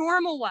are the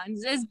normal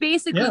ones, is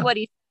basically what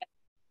he said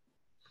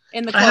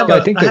in the quote.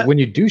 I think that when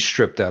you do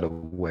strip that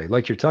away,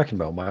 like you're talking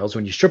about, Miles,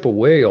 when you strip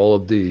away all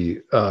of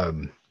the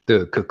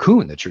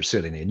cocoon that you're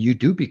sitting in, you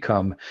do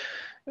become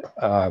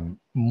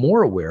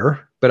more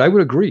aware. But I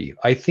would agree.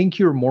 I think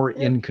you're more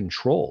in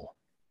control,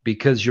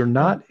 because you're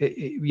not,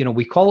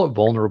 we call it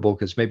vulnerable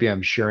because maybe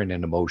I'm sharing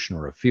an emotion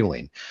or a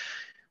feeling,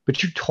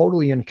 but you're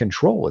totally in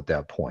control at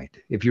that point.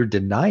 If you're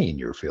denying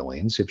your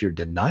feelings, if you're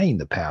denying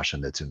the passion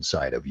that's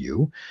inside of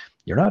you,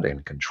 you're not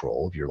in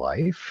control of your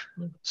life.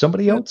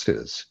 Somebody else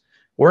is,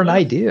 or an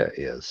idea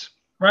is.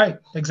 Right.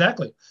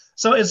 Exactly.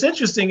 So it's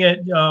interesting at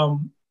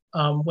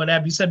what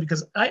Abby said,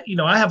 because I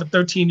have a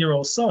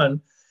 13-year-old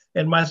son.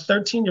 And my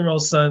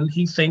 13-year-old son,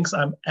 he thinks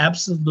I'm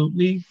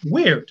absolutely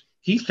weird.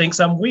 He thinks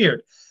I'm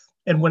weird.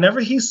 And whenever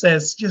he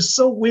says, you're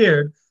so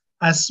weird,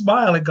 I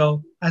smile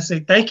and I say,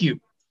 thank you.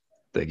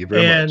 Thank you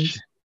very much.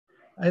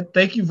 I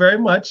thank you very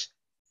much.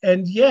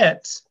 And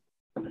yet,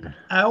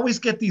 I always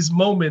get these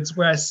moments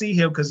where I see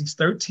him, because he's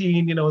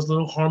 13, his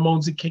little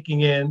hormones are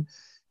kicking in,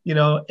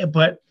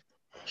 but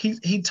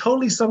he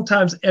totally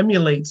sometimes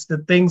emulates the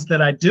things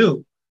that I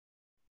do,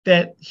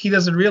 that he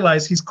doesn't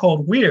realize he's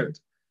called weird.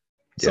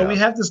 So we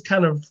have this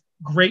kind of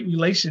great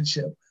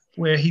relationship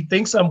where he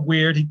thinks I'm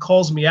weird. He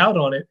calls me out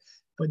on it.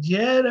 But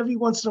yet every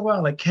once in a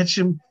while, I catch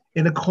him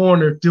in a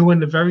corner doing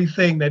the very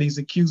thing that he's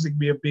accusing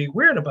me of being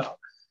weird about.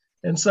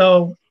 And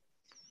so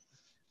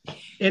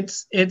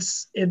it's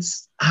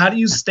how do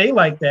you stay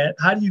like that?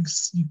 How do you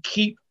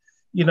keep,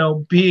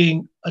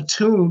 being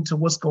attuned to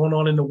what's going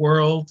on in the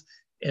world,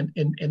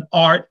 and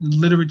art and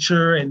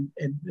literature and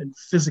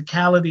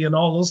physicality and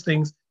all those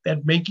things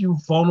that make you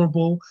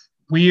vulnerable,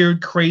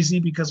 weird, crazy,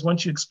 because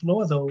once you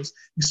explore those,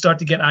 you start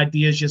to get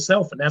ideas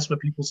yourself. And that's what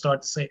people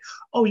start to say,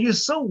 oh, you're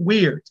so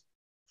weird.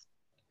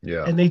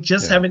 Yeah. And they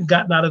just haven't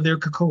gotten out of their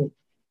cocoon.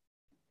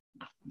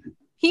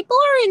 People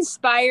are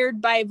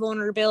inspired by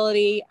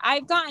vulnerability.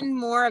 I've gotten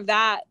more of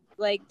that.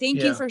 Like,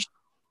 thank you for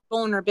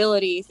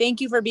vulnerability.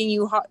 Thank you for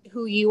being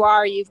who you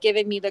are. You've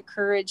given me the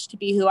courage to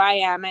be who I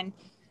am. And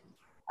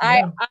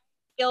I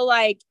feel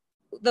like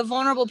the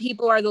vulnerable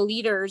people are the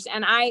leaders.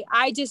 And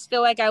I just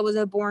feel like I was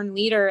a born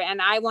leader,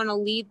 and I want to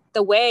lead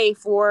the way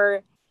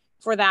for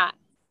that.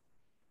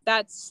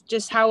 That's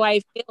just how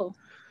I feel.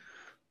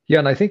 Yeah.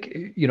 And I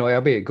think,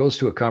 Abby, it goes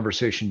to a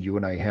conversation you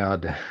and I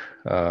had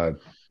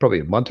probably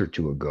a month or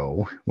two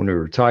ago when we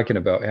were talking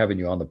about having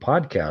you on the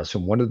podcast.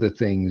 And one of the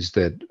things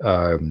that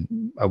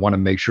I want to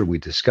make sure we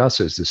discuss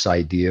is this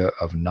idea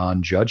of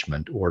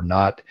non-judgment, or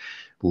not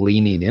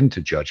leaning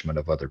into judgment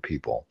of other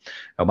people.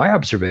 Now, my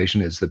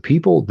observation is the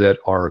people that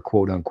are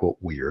quote unquote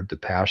weird, the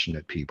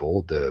passionate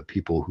people, the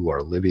people who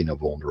are living a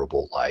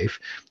vulnerable life,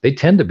 they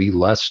tend to be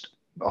less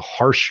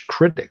harsh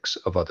critics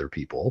of other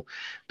people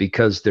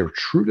because they're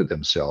true to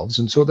themselves.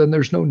 And so then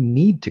there's no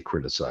need to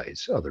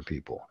criticize other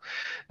people.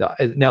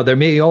 Now there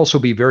may also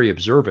be very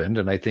observant.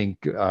 And I think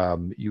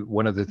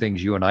one of the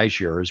things you and I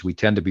share is we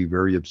tend to be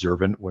very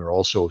observant. We're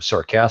also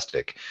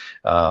sarcastic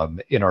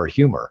in our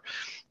humor.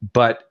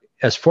 But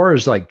as far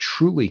as like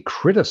truly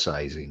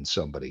criticizing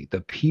somebody,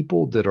 the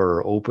people that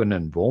are open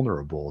and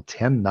vulnerable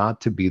tend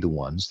not to be the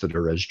ones that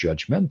are as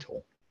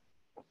judgmental.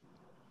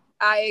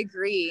 I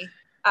agree.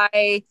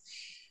 I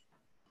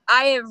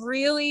have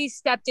really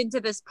stepped into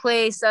this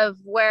place of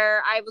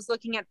where I was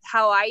looking at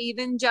how I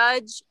even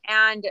judge.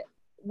 And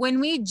when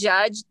we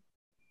judge,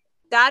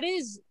 that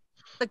is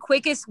the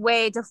quickest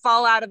way to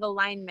fall out of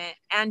alignment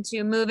and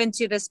to move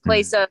into this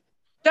place of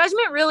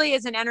judgment. Really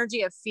is an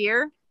energy of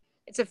fear.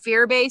 It's a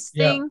fear-based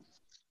thing.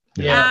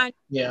 Yeah. And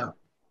yeah.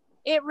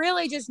 it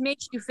really just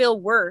makes you feel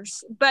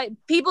worse. But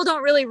people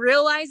don't really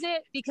realize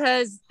it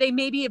because they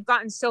maybe have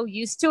gotten so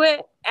used to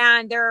it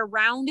and they're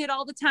around it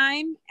all the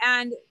time.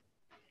 And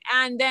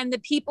then the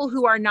people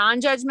who are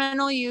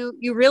non-judgmental,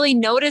 you really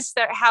notice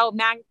that how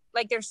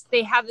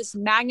they have this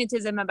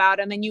magnetism about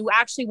them, and you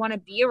actually want to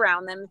be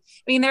around them.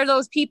 I mean, they're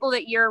those people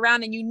that you're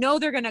around and you know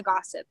they're going to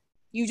gossip.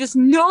 You just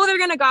know they're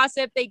going to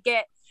gossip. They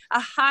get a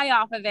high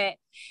off of it.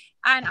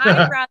 And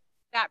I'd rather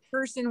that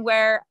person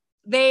where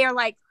they are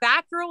like,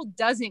 that girl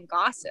doesn't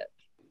gossip.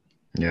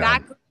 Yeah.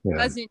 That girl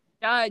doesn't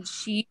judge.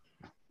 She's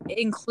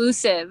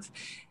inclusive.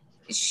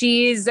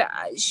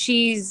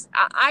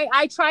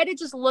 I try to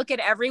just look at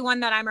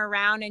everyone that I'm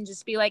around and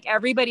just be like,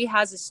 everybody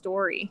has a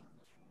story.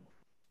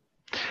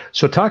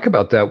 So talk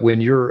about that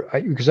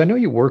because I know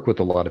you work with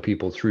a lot of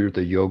people through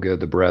the yoga,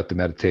 the breath, the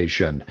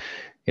meditation,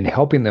 in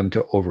helping them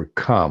to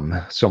overcome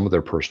some of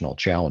their personal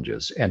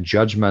challenges. And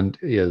judgment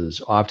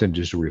is often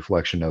just a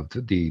reflection of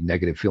the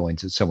negative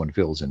feelings that someone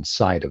feels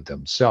inside of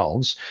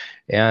themselves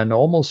and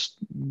almost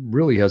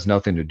really has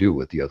nothing to do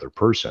with the other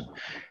person.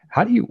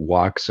 How do you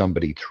walk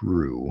somebody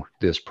through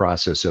this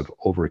process of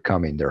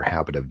overcoming their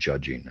habit of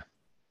judging?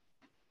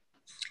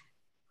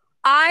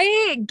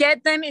 I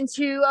get them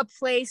into a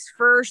place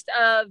first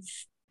of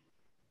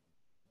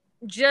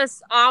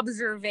just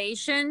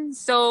observation.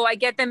 So I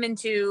get them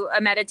into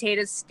a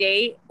meditative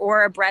state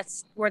or a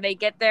breath where they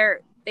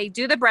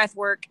do the breath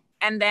work,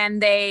 and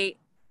then I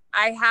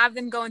have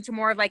them go into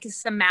more of like a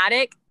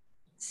somatic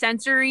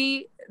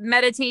sensory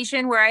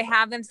meditation where I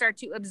have them start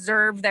to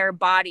observe their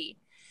body.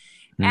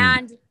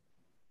 And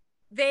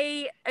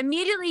they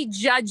immediately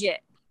judge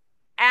it.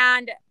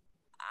 And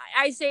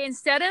I say,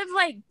 instead of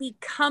like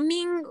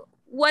becoming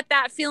what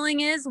that feeling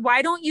is,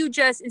 why don't you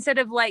just, instead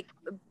of like,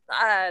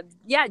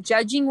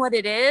 judging what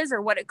it is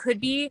or what it could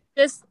be,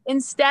 just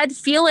instead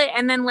feel it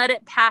and then let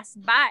it pass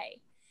by.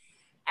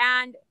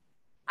 And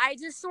I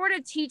just sort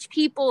of teach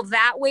people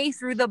that way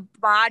through the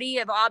body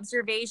of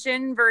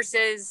observation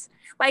versus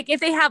like, if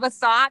they have a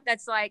thought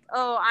that's like,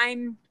 oh,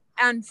 I'm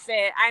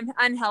unfit, I'm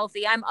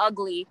unhealthy, I'm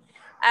ugly.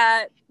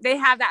 They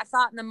have that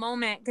thought in the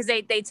moment because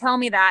they tell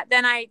me that.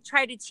 Then I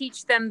try to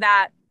teach them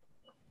that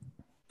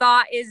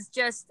thought is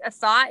just a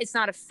thought. It's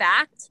not a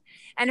fact.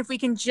 And if we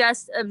can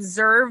just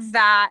observe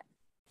that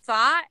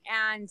thought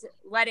and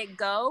let it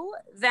go,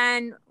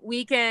 then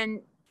we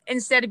can,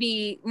 instead of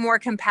be more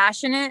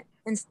compassionate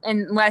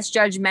and less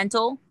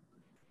judgmental,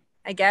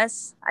 I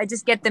guess, I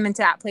just get them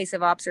into that place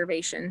of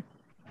observation.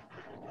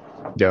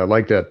 Yeah, I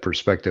like that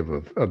perspective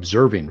of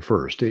observing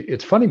first.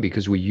 It's funny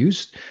because we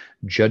use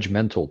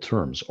judgmental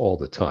terms all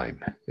the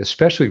time,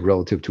 especially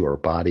relative to our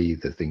body,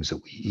 the things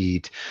that we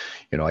eat.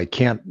 You know, I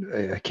can't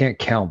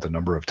count the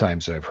number of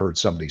times that I've heard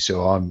somebody say,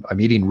 "Oh,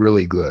 I'm eating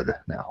really good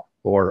now,"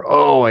 or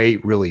 "Oh, I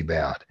ate really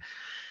bad."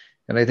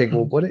 And I think,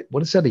 well, what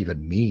does that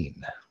even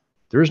mean?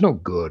 There is no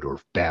good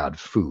or bad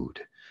food,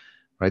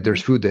 right?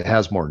 There's food that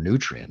has more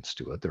nutrients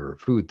to it. There are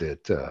food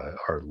that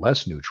are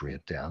less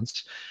nutrient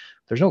dense.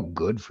 There's no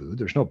good food.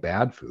 There's no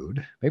bad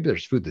food. Maybe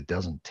there's food that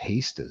doesn't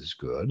taste as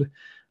good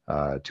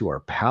to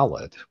our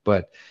palate.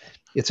 But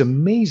it's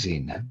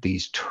amazing,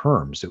 these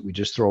terms that we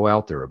just throw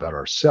out there about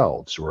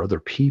ourselves or other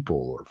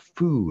people or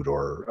food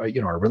or,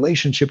 our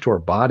relationship to our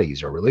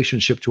bodies, our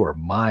relationship to our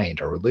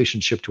mind, our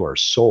relationship to our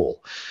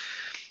soul.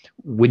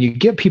 When you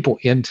get people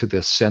into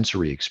this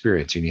sensory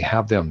experience and you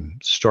have them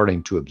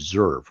starting to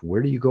observe,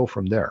 where do you go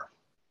from there?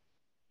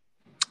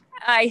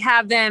 I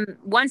have them,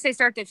 once they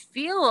start to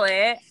feel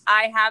it,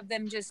 I have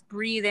them just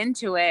breathe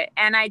into it.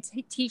 And I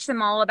teach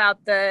them all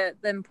about the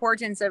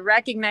importance of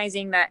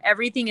recognizing that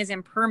everything is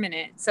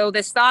impermanent. So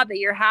this thought that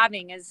you're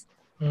having is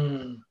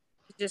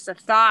just a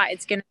thought.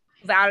 It's going to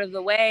move out of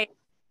the way.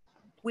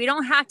 We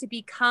don't have to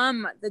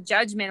become the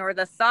judgment or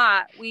the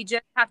thought. We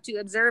just have to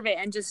observe it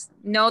and just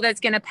know that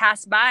it's going to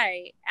pass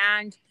by.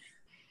 And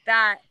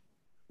that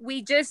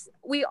we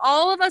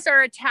all of us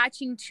are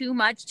attaching too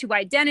much to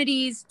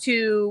identities,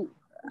 to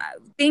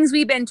things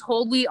we've been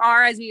told we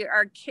are as we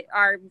are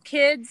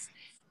kids,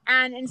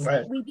 and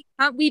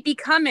Right. we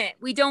become it.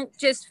 We don't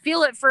just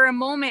feel it for a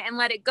moment and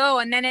let it go,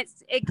 and then it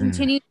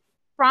continues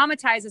to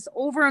traumatize us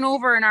over and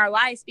over in our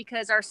lives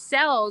because our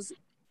cells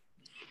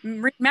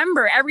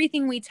remember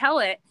everything we tell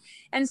it.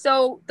 And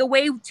so the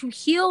way to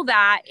heal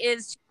that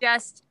is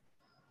just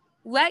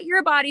let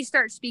your body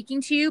start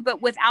speaking to you,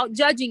 but without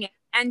judging it,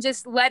 and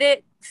just let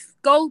it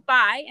go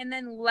by and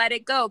then let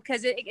it go,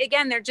 because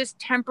again, they're just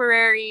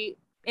temporary,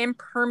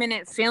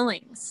 impermanent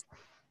feelings.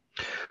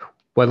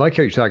 Well, I like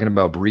how you're talking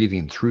about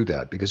breathing through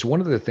that, because one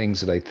of the things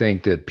that I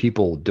think that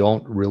people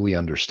don't really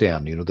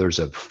understand, there's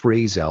a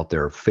phrase out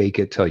there, fake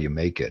it till you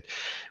make it.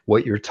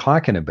 What you're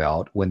talking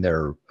about when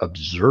they're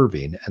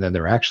observing and then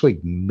they're actually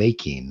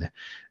making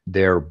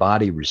their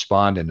body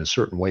respond in a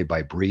certain way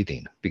by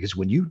breathing. Because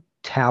when you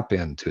tap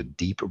into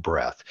deep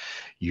breath,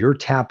 you're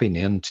tapping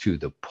into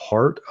the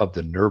part of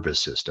the nervous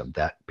system,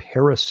 that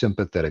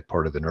parasympathetic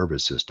part of the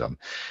nervous system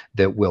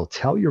that will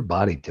tell your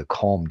body to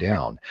calm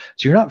down.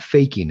 So you're not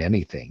faking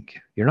anything.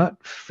 You're not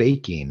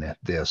faking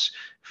this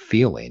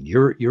feeling.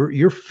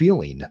 You're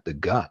feeling the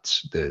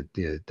guts,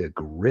 the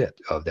grit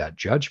of that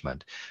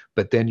judgment.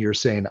 But then you're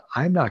saying,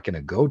 I'm not going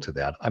to go to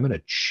that. I'm going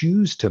to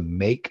choose to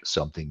make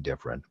something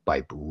different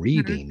by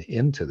breathing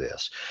into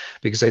this.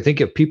 Because I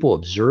think if people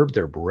observe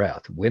their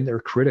breath when they're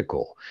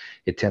critical,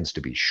 it tends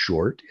to be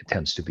short. It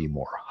tends to be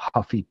more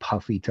huffy,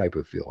 puffy type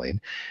of feeling.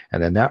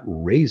 And then that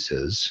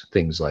raises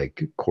things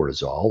like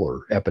cortisol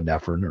or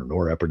epinephrine or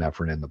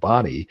norepinephrine in the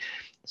body.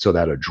 So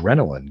that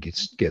adrenaline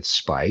gets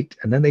spiked,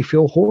 and then they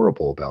feel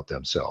horrible about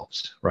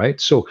themselves,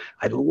 right? So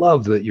I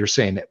love that you're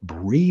saying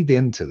breathe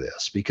into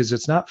this, because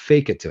it's not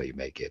fake it till you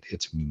make it.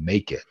 It's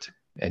make it.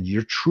 And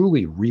you're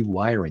truly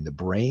rewiring the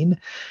brain.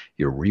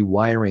 You're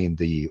rewiring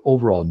the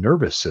overall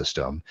nervous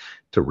system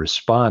to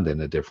respond in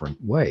a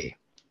different way.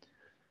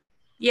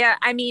 Yeah,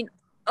 I mean,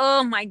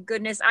 oh my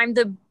goodness, I'm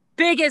the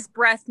biggest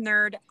breath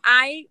nerd.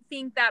 I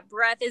think that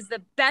breath is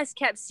the best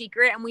kept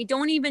secret, and we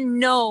don't even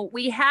know.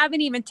 We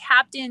haven't even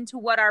tapped into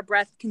what our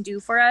breath can do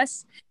for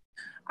us.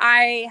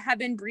 I have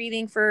been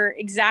breathing for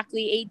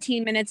exactly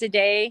 18 minutes a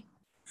day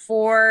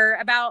for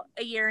about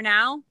a year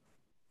now.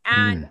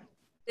 And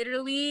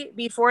literally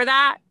before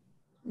that,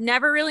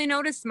 never really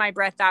noticed my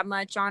breath that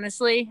much,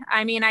 honestly.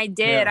 I mean, I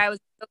did. I was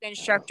a yoga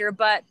instructor,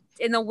 but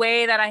in the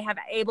way that I have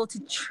able to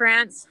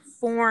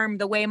transform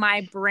the way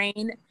my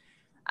brain,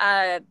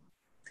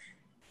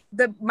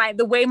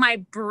 the way my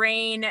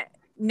brain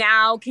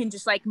now can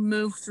just like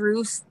move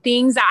through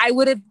things that I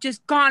would have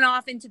just gone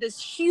off into this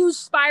huge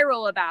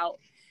spiral about,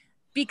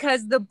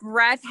 because the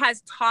breath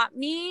has taught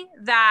me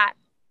that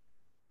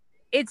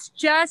it's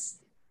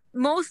just,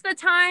 most of the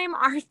time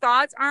our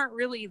thoughts aren't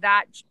really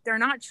that, they're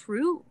not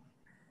true.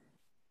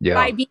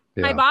 By being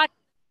my body,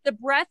 the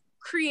breath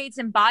creates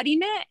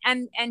embodiment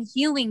and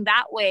healing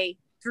that way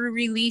through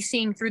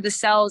releasing through the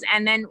cells.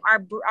 And then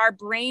our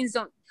brains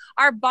don't,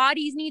 our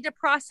bodies need to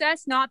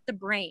process, not the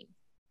brain.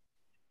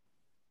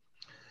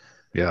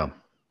 Yeah.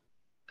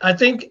 I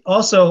think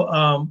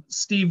also,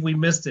 Steve, we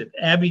missed it.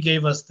 Abby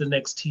gave us the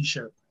next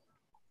t-shirt.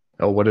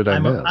 Oh, what did I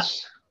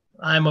miss?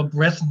 I'm a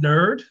breath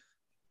nerd.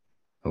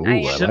 Oh,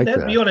 I like that.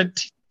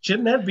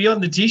 Shouldn't that be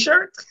on the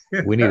t-shirt?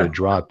 We need to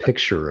draw a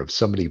picture of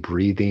somebody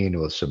breathing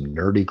with some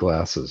nerdy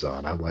glasses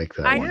on. I like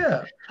that one.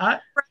 Yeah.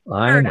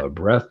 I'm a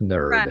breath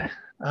nerd.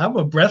 I'm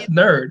a breath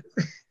nerd.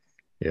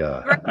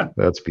 Yeah,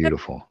 that's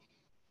beautiful.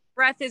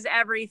 Breath is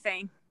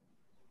everything.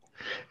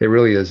 It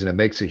really is, and it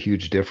makes a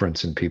huge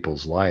difference in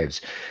people's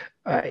lives.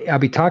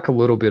 Abby, talk a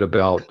little bit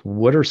about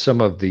what are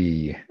some of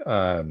the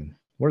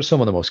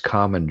most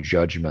common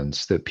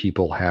judgments that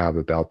people have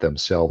about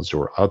themselves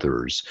or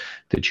others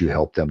that you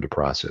help them to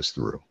process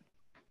through?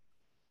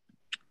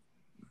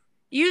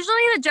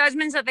 Usually the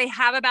judgments that they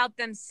have about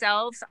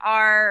themselves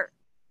are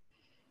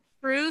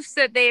proofs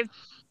that they've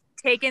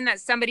taken that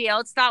somebody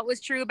else thought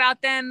was true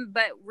about them,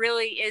 but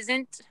really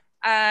isn't.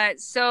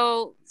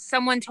 So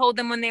someone told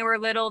them when they were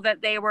little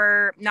that they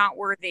were not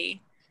worthy,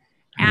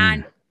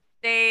 and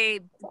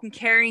they've been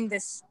carrying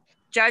this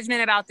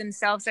judgment about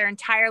themselves their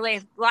entire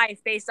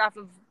life based off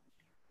of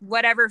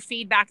whatever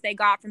feedback they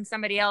got from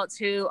somebody else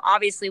who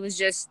obviously was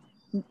just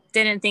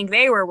didn't think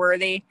they were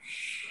worthy.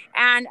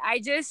 And I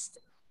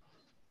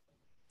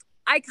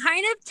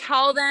kind of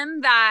tell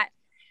them that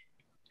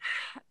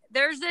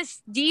there's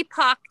this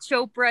Deepak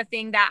Chopra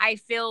thing that I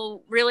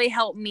feel really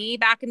helped me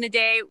back in the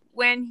day,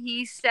 when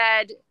he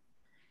said,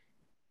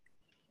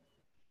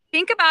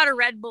 think about a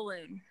red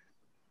balloon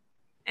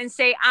and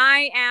say,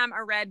 I am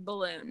a red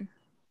balloon.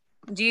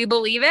 Do you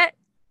believe it?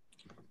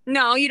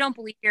 No, you don't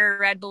believe you're a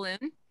red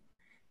balloon.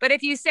 But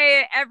if you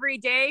say it every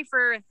day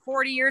for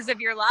 40 years of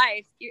your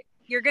life,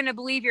 you're going to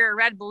believe you're a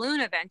red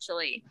balloon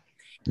eventually.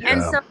 Yeah.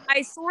 And so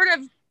I sort of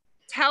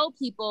tell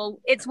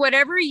people it's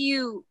whatever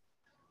you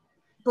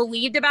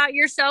believed about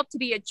yourself to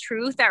be a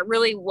truth that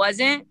really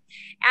wasn't.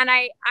 And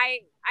I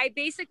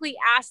basically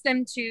ask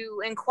them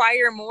to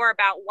inquire more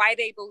about why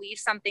they believe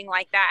something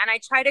like that. And I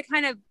try to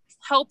kind of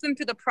help them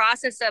through the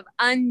process of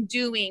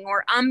undoing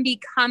or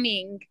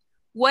unbecoming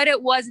what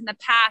it was in the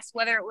past,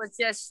 whether it was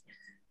just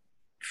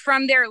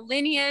from their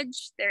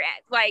lineage,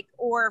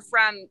 or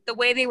from the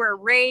way they were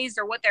raised,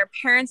 or what their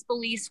parents'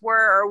 beliefs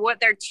were, or what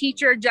their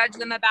teacher judged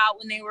them about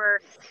when they were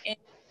in.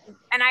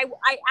 And I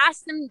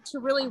asked them to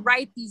really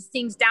write these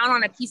things down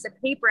on a piece of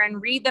paper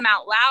and read them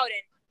out loud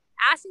and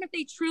ask them if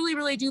they truly,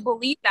 really do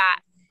believe that.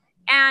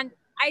 And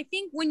I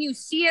think when you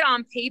see it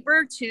on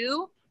paper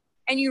too,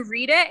 and you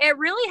read it, it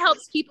really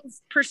helps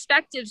people's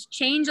perspectives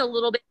change a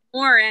little bit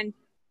more. And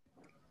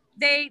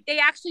they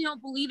actually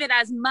don't believe it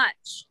as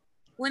much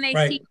when they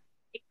see it on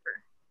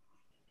paper.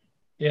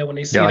 Yeah, when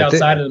they see it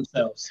outside of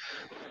themselves.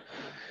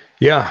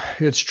 Yeah,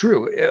 it's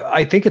true.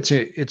 I think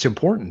it's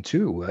important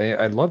too.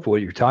 I love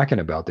what you're talking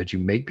about, that you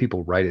make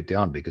people write it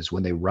down, because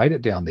when they write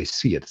it down, they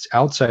see it. It's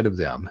outside of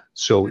them.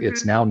 So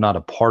it's now not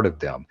a part of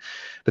them.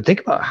 But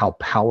think about how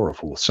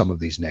powerful some of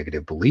these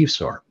negative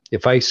beliefs are.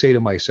 If I say to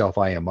myself,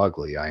 I am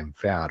ugly, I am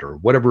fat, or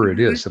whatever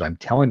it is that I'm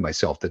telling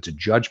myself, that's a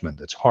judgment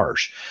that's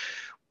harsh.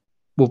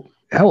 Well,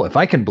 hell, if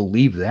I can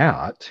believe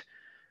that,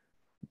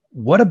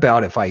 what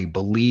about if I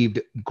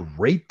believed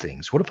great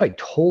things? What if I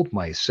told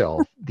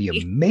myself the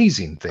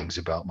amazing things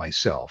about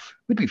myself?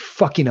 We'd be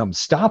fucking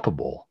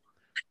unstoppable.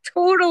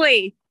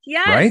 Totally.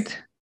 Yes.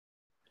 Right?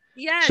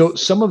 Yes. So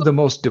some of the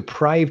most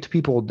deprived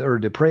people or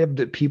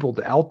depraved people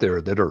out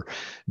there that are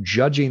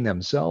judging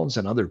themselves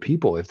and other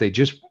people, if they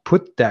just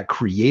put that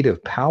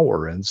creative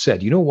power and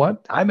said, you know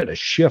what, I'm going to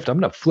shift, I'm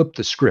going to flip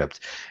the script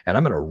and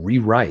I'm going to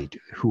rewrite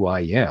who I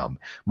am.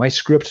 My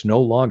script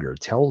no longer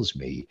tells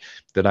me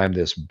that I'm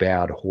this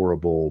bad,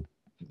 horrible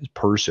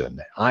person.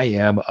 I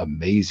am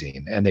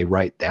amazing. And they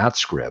write that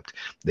script.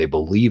 They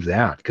believe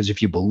that. Because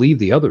if you believe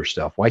the other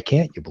stuff, why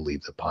can't you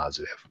believe the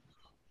positive?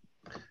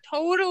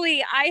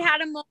 Totally. I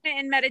had a moment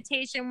in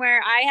meditation where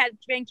I had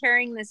been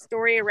carrying this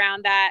story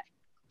around that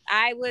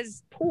I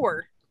was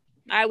poor.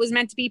 I was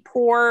meant to be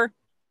poor,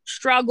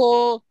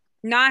 struggle,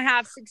 not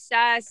have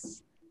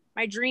success.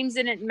 My dreams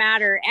didn't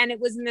matter. And it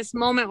was in this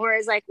moment where I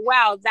was like,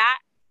 wow, that,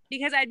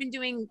 because I'd been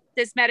doing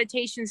this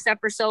meditation stuff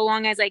for so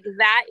long, I was like,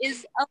 that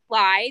is a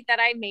lie that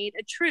I made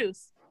a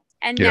truth.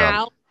 And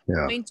now I'm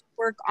going to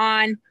work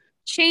on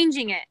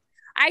changing it.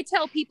 I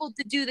tell people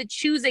to do the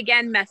choose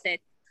again method.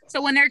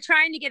 So when they're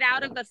trying to get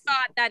out of the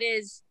thought that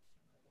is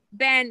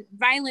been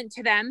violent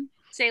to them,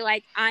 say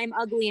like, I'm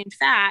ugly and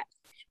fat,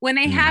 when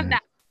they have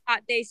that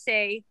thought, they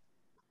say,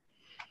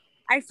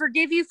 I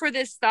forgive you for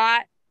this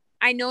thought.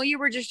 I know you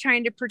were just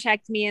trying to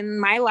protect me in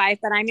my life,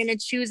 but I'm going to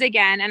choose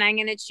again. And I'm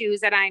going to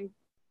choose that I'm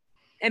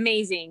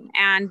amazing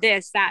and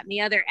this, that, and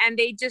the other. And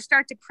they just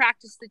start to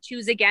practice the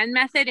choose again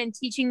method and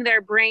teaching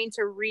their brain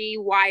to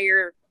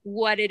rewire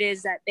what it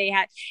is that they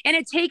had. And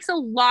it takes a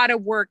lot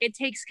of work. It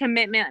takes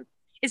commitment.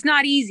 It's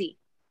not easy.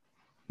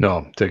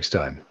 No, it takes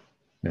time.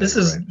 Yeah,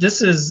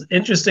 this is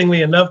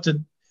interestingly enough to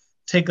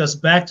take us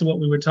back to what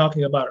we were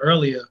talking about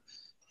earlier.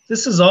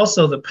 This is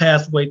also the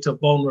pathway to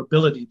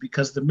vulnerability,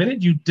 because the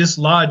minute you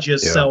dislodge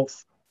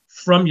yourself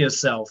from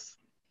yourself,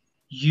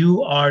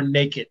 you are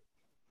naked.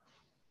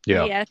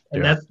 Yeah.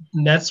 And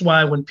that's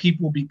why when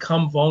people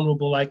become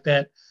vulnerable like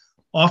that,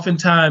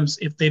 oftentimes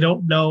if they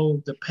don't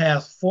know the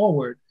path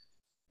forward,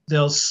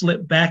 they'll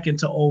slip back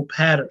into old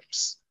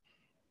patterns.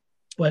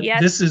 But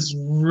this is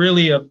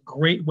really a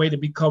great way to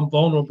become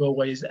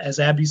vulnerable. As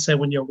Abby said,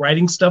 when you're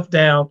writing stuff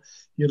down,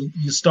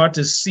 you start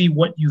to see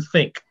what you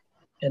think.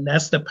 And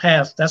that's the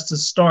path. That's the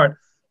start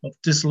of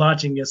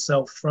dislodging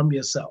yourself from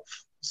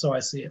yourself. So I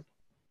see it.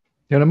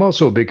 And I'm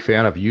also a big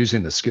fan of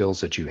using the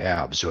skills that you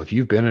have. So if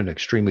you've been an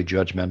extremely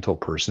judgmental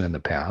person in the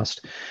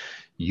past,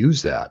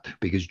 use that,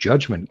 because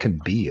judgment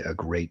can be a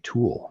great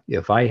tool.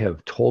 If I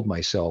have told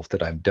myself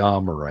that I'm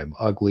dumb or I'm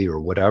ugly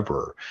or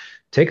whatever,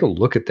 take a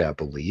look at that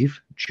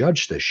belief,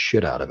 judge the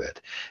shit out of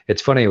it.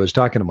 It's funny, I was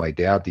talking to my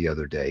dad the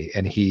other day,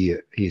 and he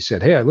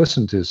said, hey, I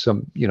listened to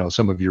some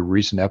of your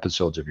recent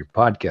episodes of your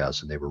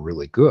podcast, and they were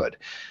really good.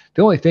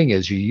 The only thing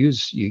is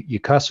you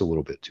cuss a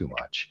little bit too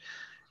much.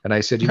 And I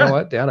said, you know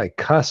what, Dad, I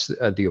cuss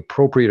the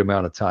appropriate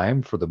amount of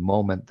time for the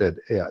moment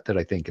that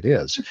I think it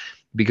is,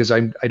 because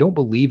I don't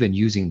believe in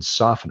using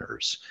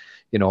softeners.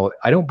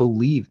 I don't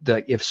believe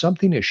that if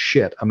something is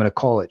shit, I'm going to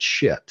call it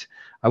shit.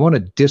 I want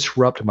to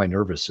disrupt my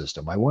nervous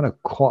system. I want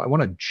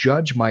to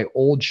judge my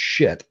old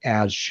shit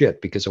as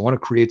shit, because I want to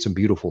create some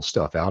beautiful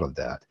stuff out of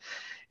that.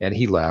 And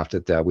he laughed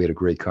at that. We had a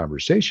great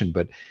conversation.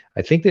 But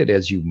I think that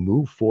as you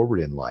move forward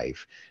in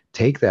life,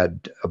 take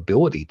that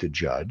ability to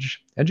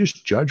judge and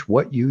just judge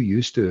what you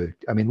used to.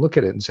 I mean, look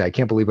at it and say, I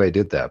can't believe I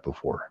did that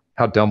before.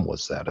 How dumb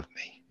was that of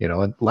me?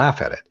 And laugh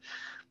at it.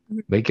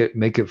 Make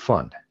it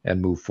fun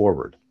and move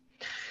forward.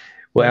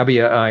 Well,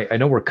 Abby, I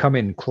know we're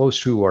coming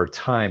close to our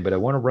time, but I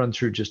want to run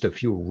through just a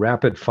few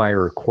rapid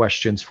fire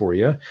questions for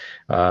you.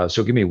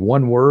 So give me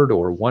one word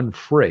or one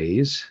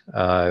phrase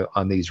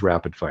on these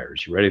rapid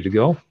fires. You ready to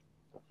go?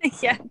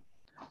 Yeah.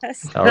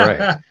 All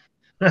right.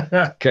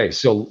 Okay,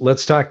 so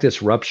let's talk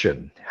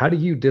disruption. How do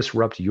you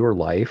disrupt your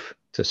life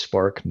to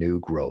spark new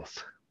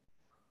growth?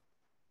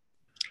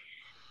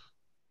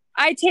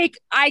 I do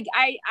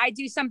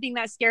something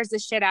that scares the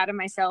shit out of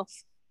myself.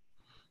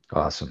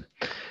 Awesome.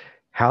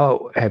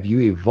 How have you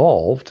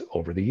evolved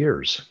over the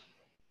years?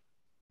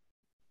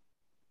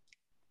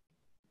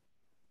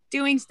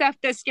 Doing stuff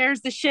that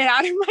scares the shit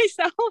out of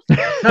myself.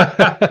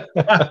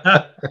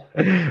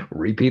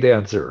 Repeat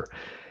answer.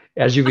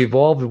 As you've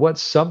evolved,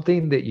 what's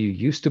something that you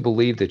used to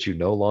believe that you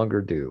no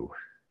longer do?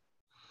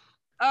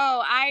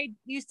 Oh, I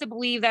used to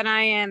believe that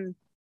I am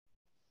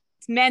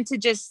meant to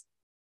just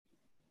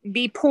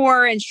be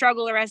poor and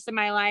struggle the rest of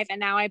my life. And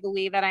now I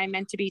believe that I'm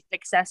meant to be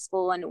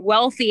successful and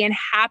wealthy and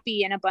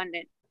happy and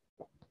abundant.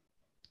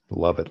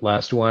 Love it.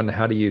 Last one.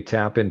 How do you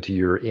tap into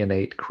your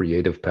innate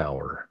creative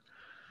power?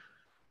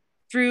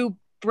 Through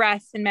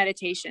breath and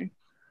meditation.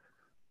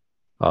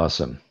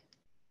 Awesome.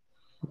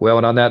 Well,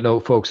 and on that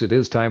note, folks, it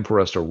is time for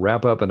us to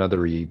wrap up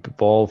another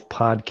Evolve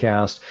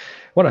podcast.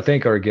 I want to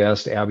thank our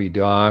guest, Abbey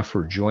Daw,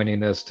 for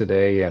joining us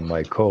today, and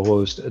my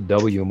co-host,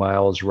 W.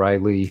 Miles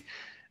Riley.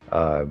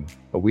 But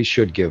we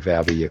should give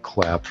Abbey a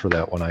clap for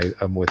that one.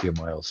 I'm with you,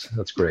 Miles.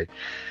 That's great.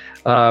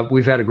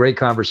 We've had a great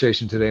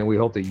conversation today, and we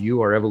hope that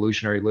you, our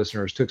evolutionary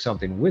listeners, took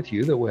something with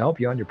you that will help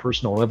you on your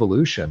personal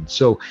evolution.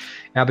 So,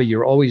 Abbey,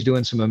 you're always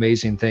doing some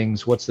amazing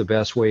things. What's the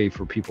best way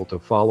for people to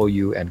follow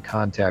you and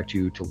contact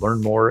you to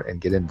learn more and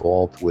get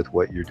involved with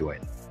what you're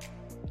doing?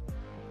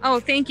 Oh,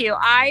 thank you.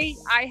 I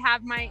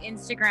have my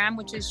Instagram,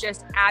 which is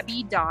just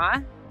Abbey Daw,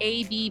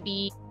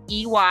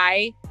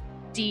 ABBEYDAW.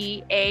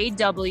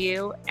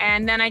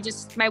 And then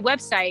my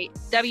website,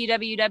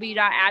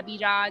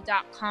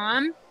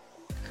 www.abbeydaw.com.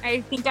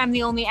 I think I'm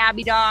the only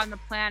Abbey Daw on the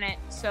planet.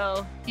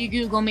 So if you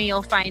Google me,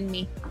 you'll find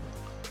me.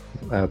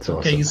 That's awesome.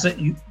 Okay, you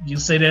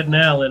say that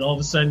now, and all of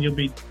a sudden you'll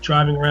be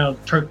driving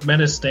around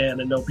Turkmenistan,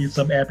 and there'll be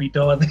some Abbey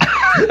Daw there.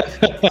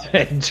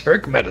 In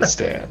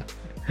Turkmenistan.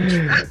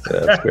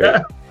 That's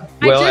great.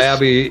 Well,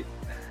 Abbey,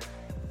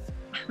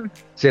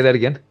 say that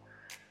again.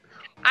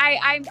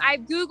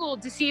 I've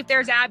Googled to see if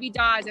there's Abbey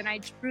Daws, and I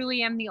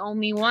truly am the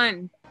only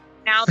one.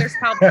 Now there's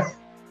probably...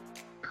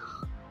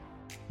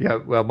 Yeah,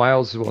 well,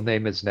 Miles will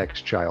name his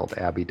next child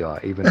Abbey Daw,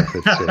 even if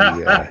it's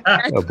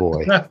a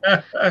boy.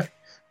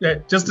 Yeah,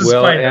 just as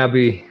well,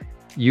 Abbey,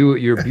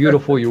 you're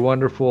beautiful. You're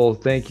wonderful.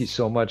 Thank you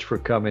so much for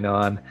coming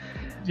on.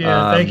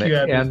 Yeah, thank you,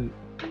 Abbey. And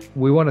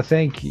we want to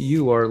thank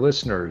you, our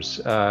listeners,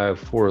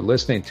 for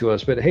listening to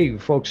us. But hey,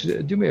 folks,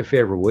 do me a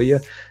favor, will you?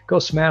 Go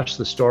smash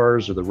the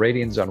stars or the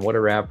ratings on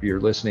whatever app you're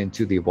listening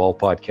to the Evolve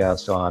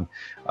podcast on.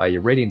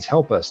 Your ratings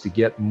help us to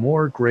get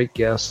more great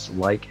guests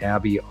like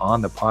Abbey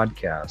on the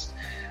podcast.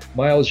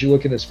 Miles, you're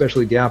looking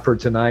especially dapper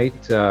tonight.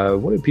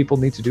 What do people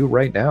need to do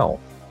right now?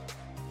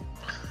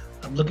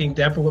 I'm looking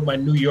dapper with my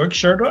New York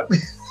shirt on.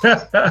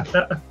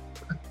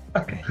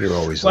 You're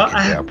always looking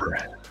dapper.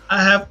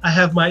 I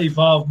have my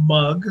Evolve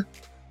mug.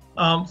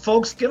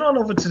 Folks, get on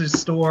over to the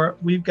store.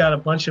 We've got a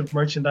bunch of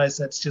merchandise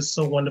that's just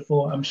so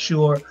wonderful. I'm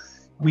sure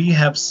we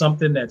have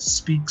something that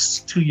speaks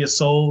to your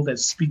soul, that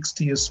speaks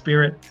to your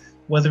spirit,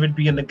 whether it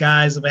be in the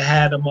guise of a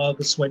hat, a mug,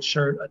 a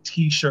sweatshirt, a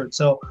t-shirt.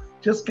 So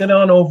just get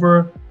on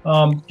over,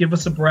 give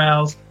us a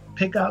browse,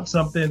 pick out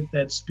something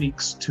that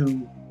speaks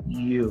to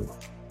you.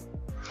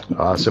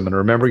 Awesome. And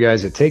remember,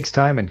 guys, it takes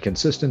time and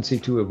consistency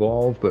to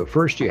evolve, but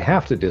first you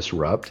have to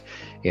disrupt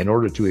in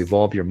order to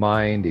evolve your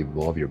mind,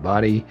 evolve your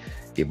body,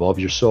 evolve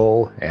your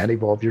soul, and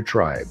evolve your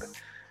tribe.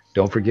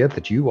 Don't forget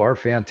that you are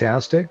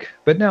fantastic,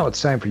 but now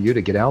it's time for you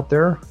to get out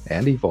there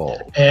and evolve.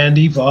 And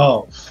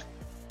evolve.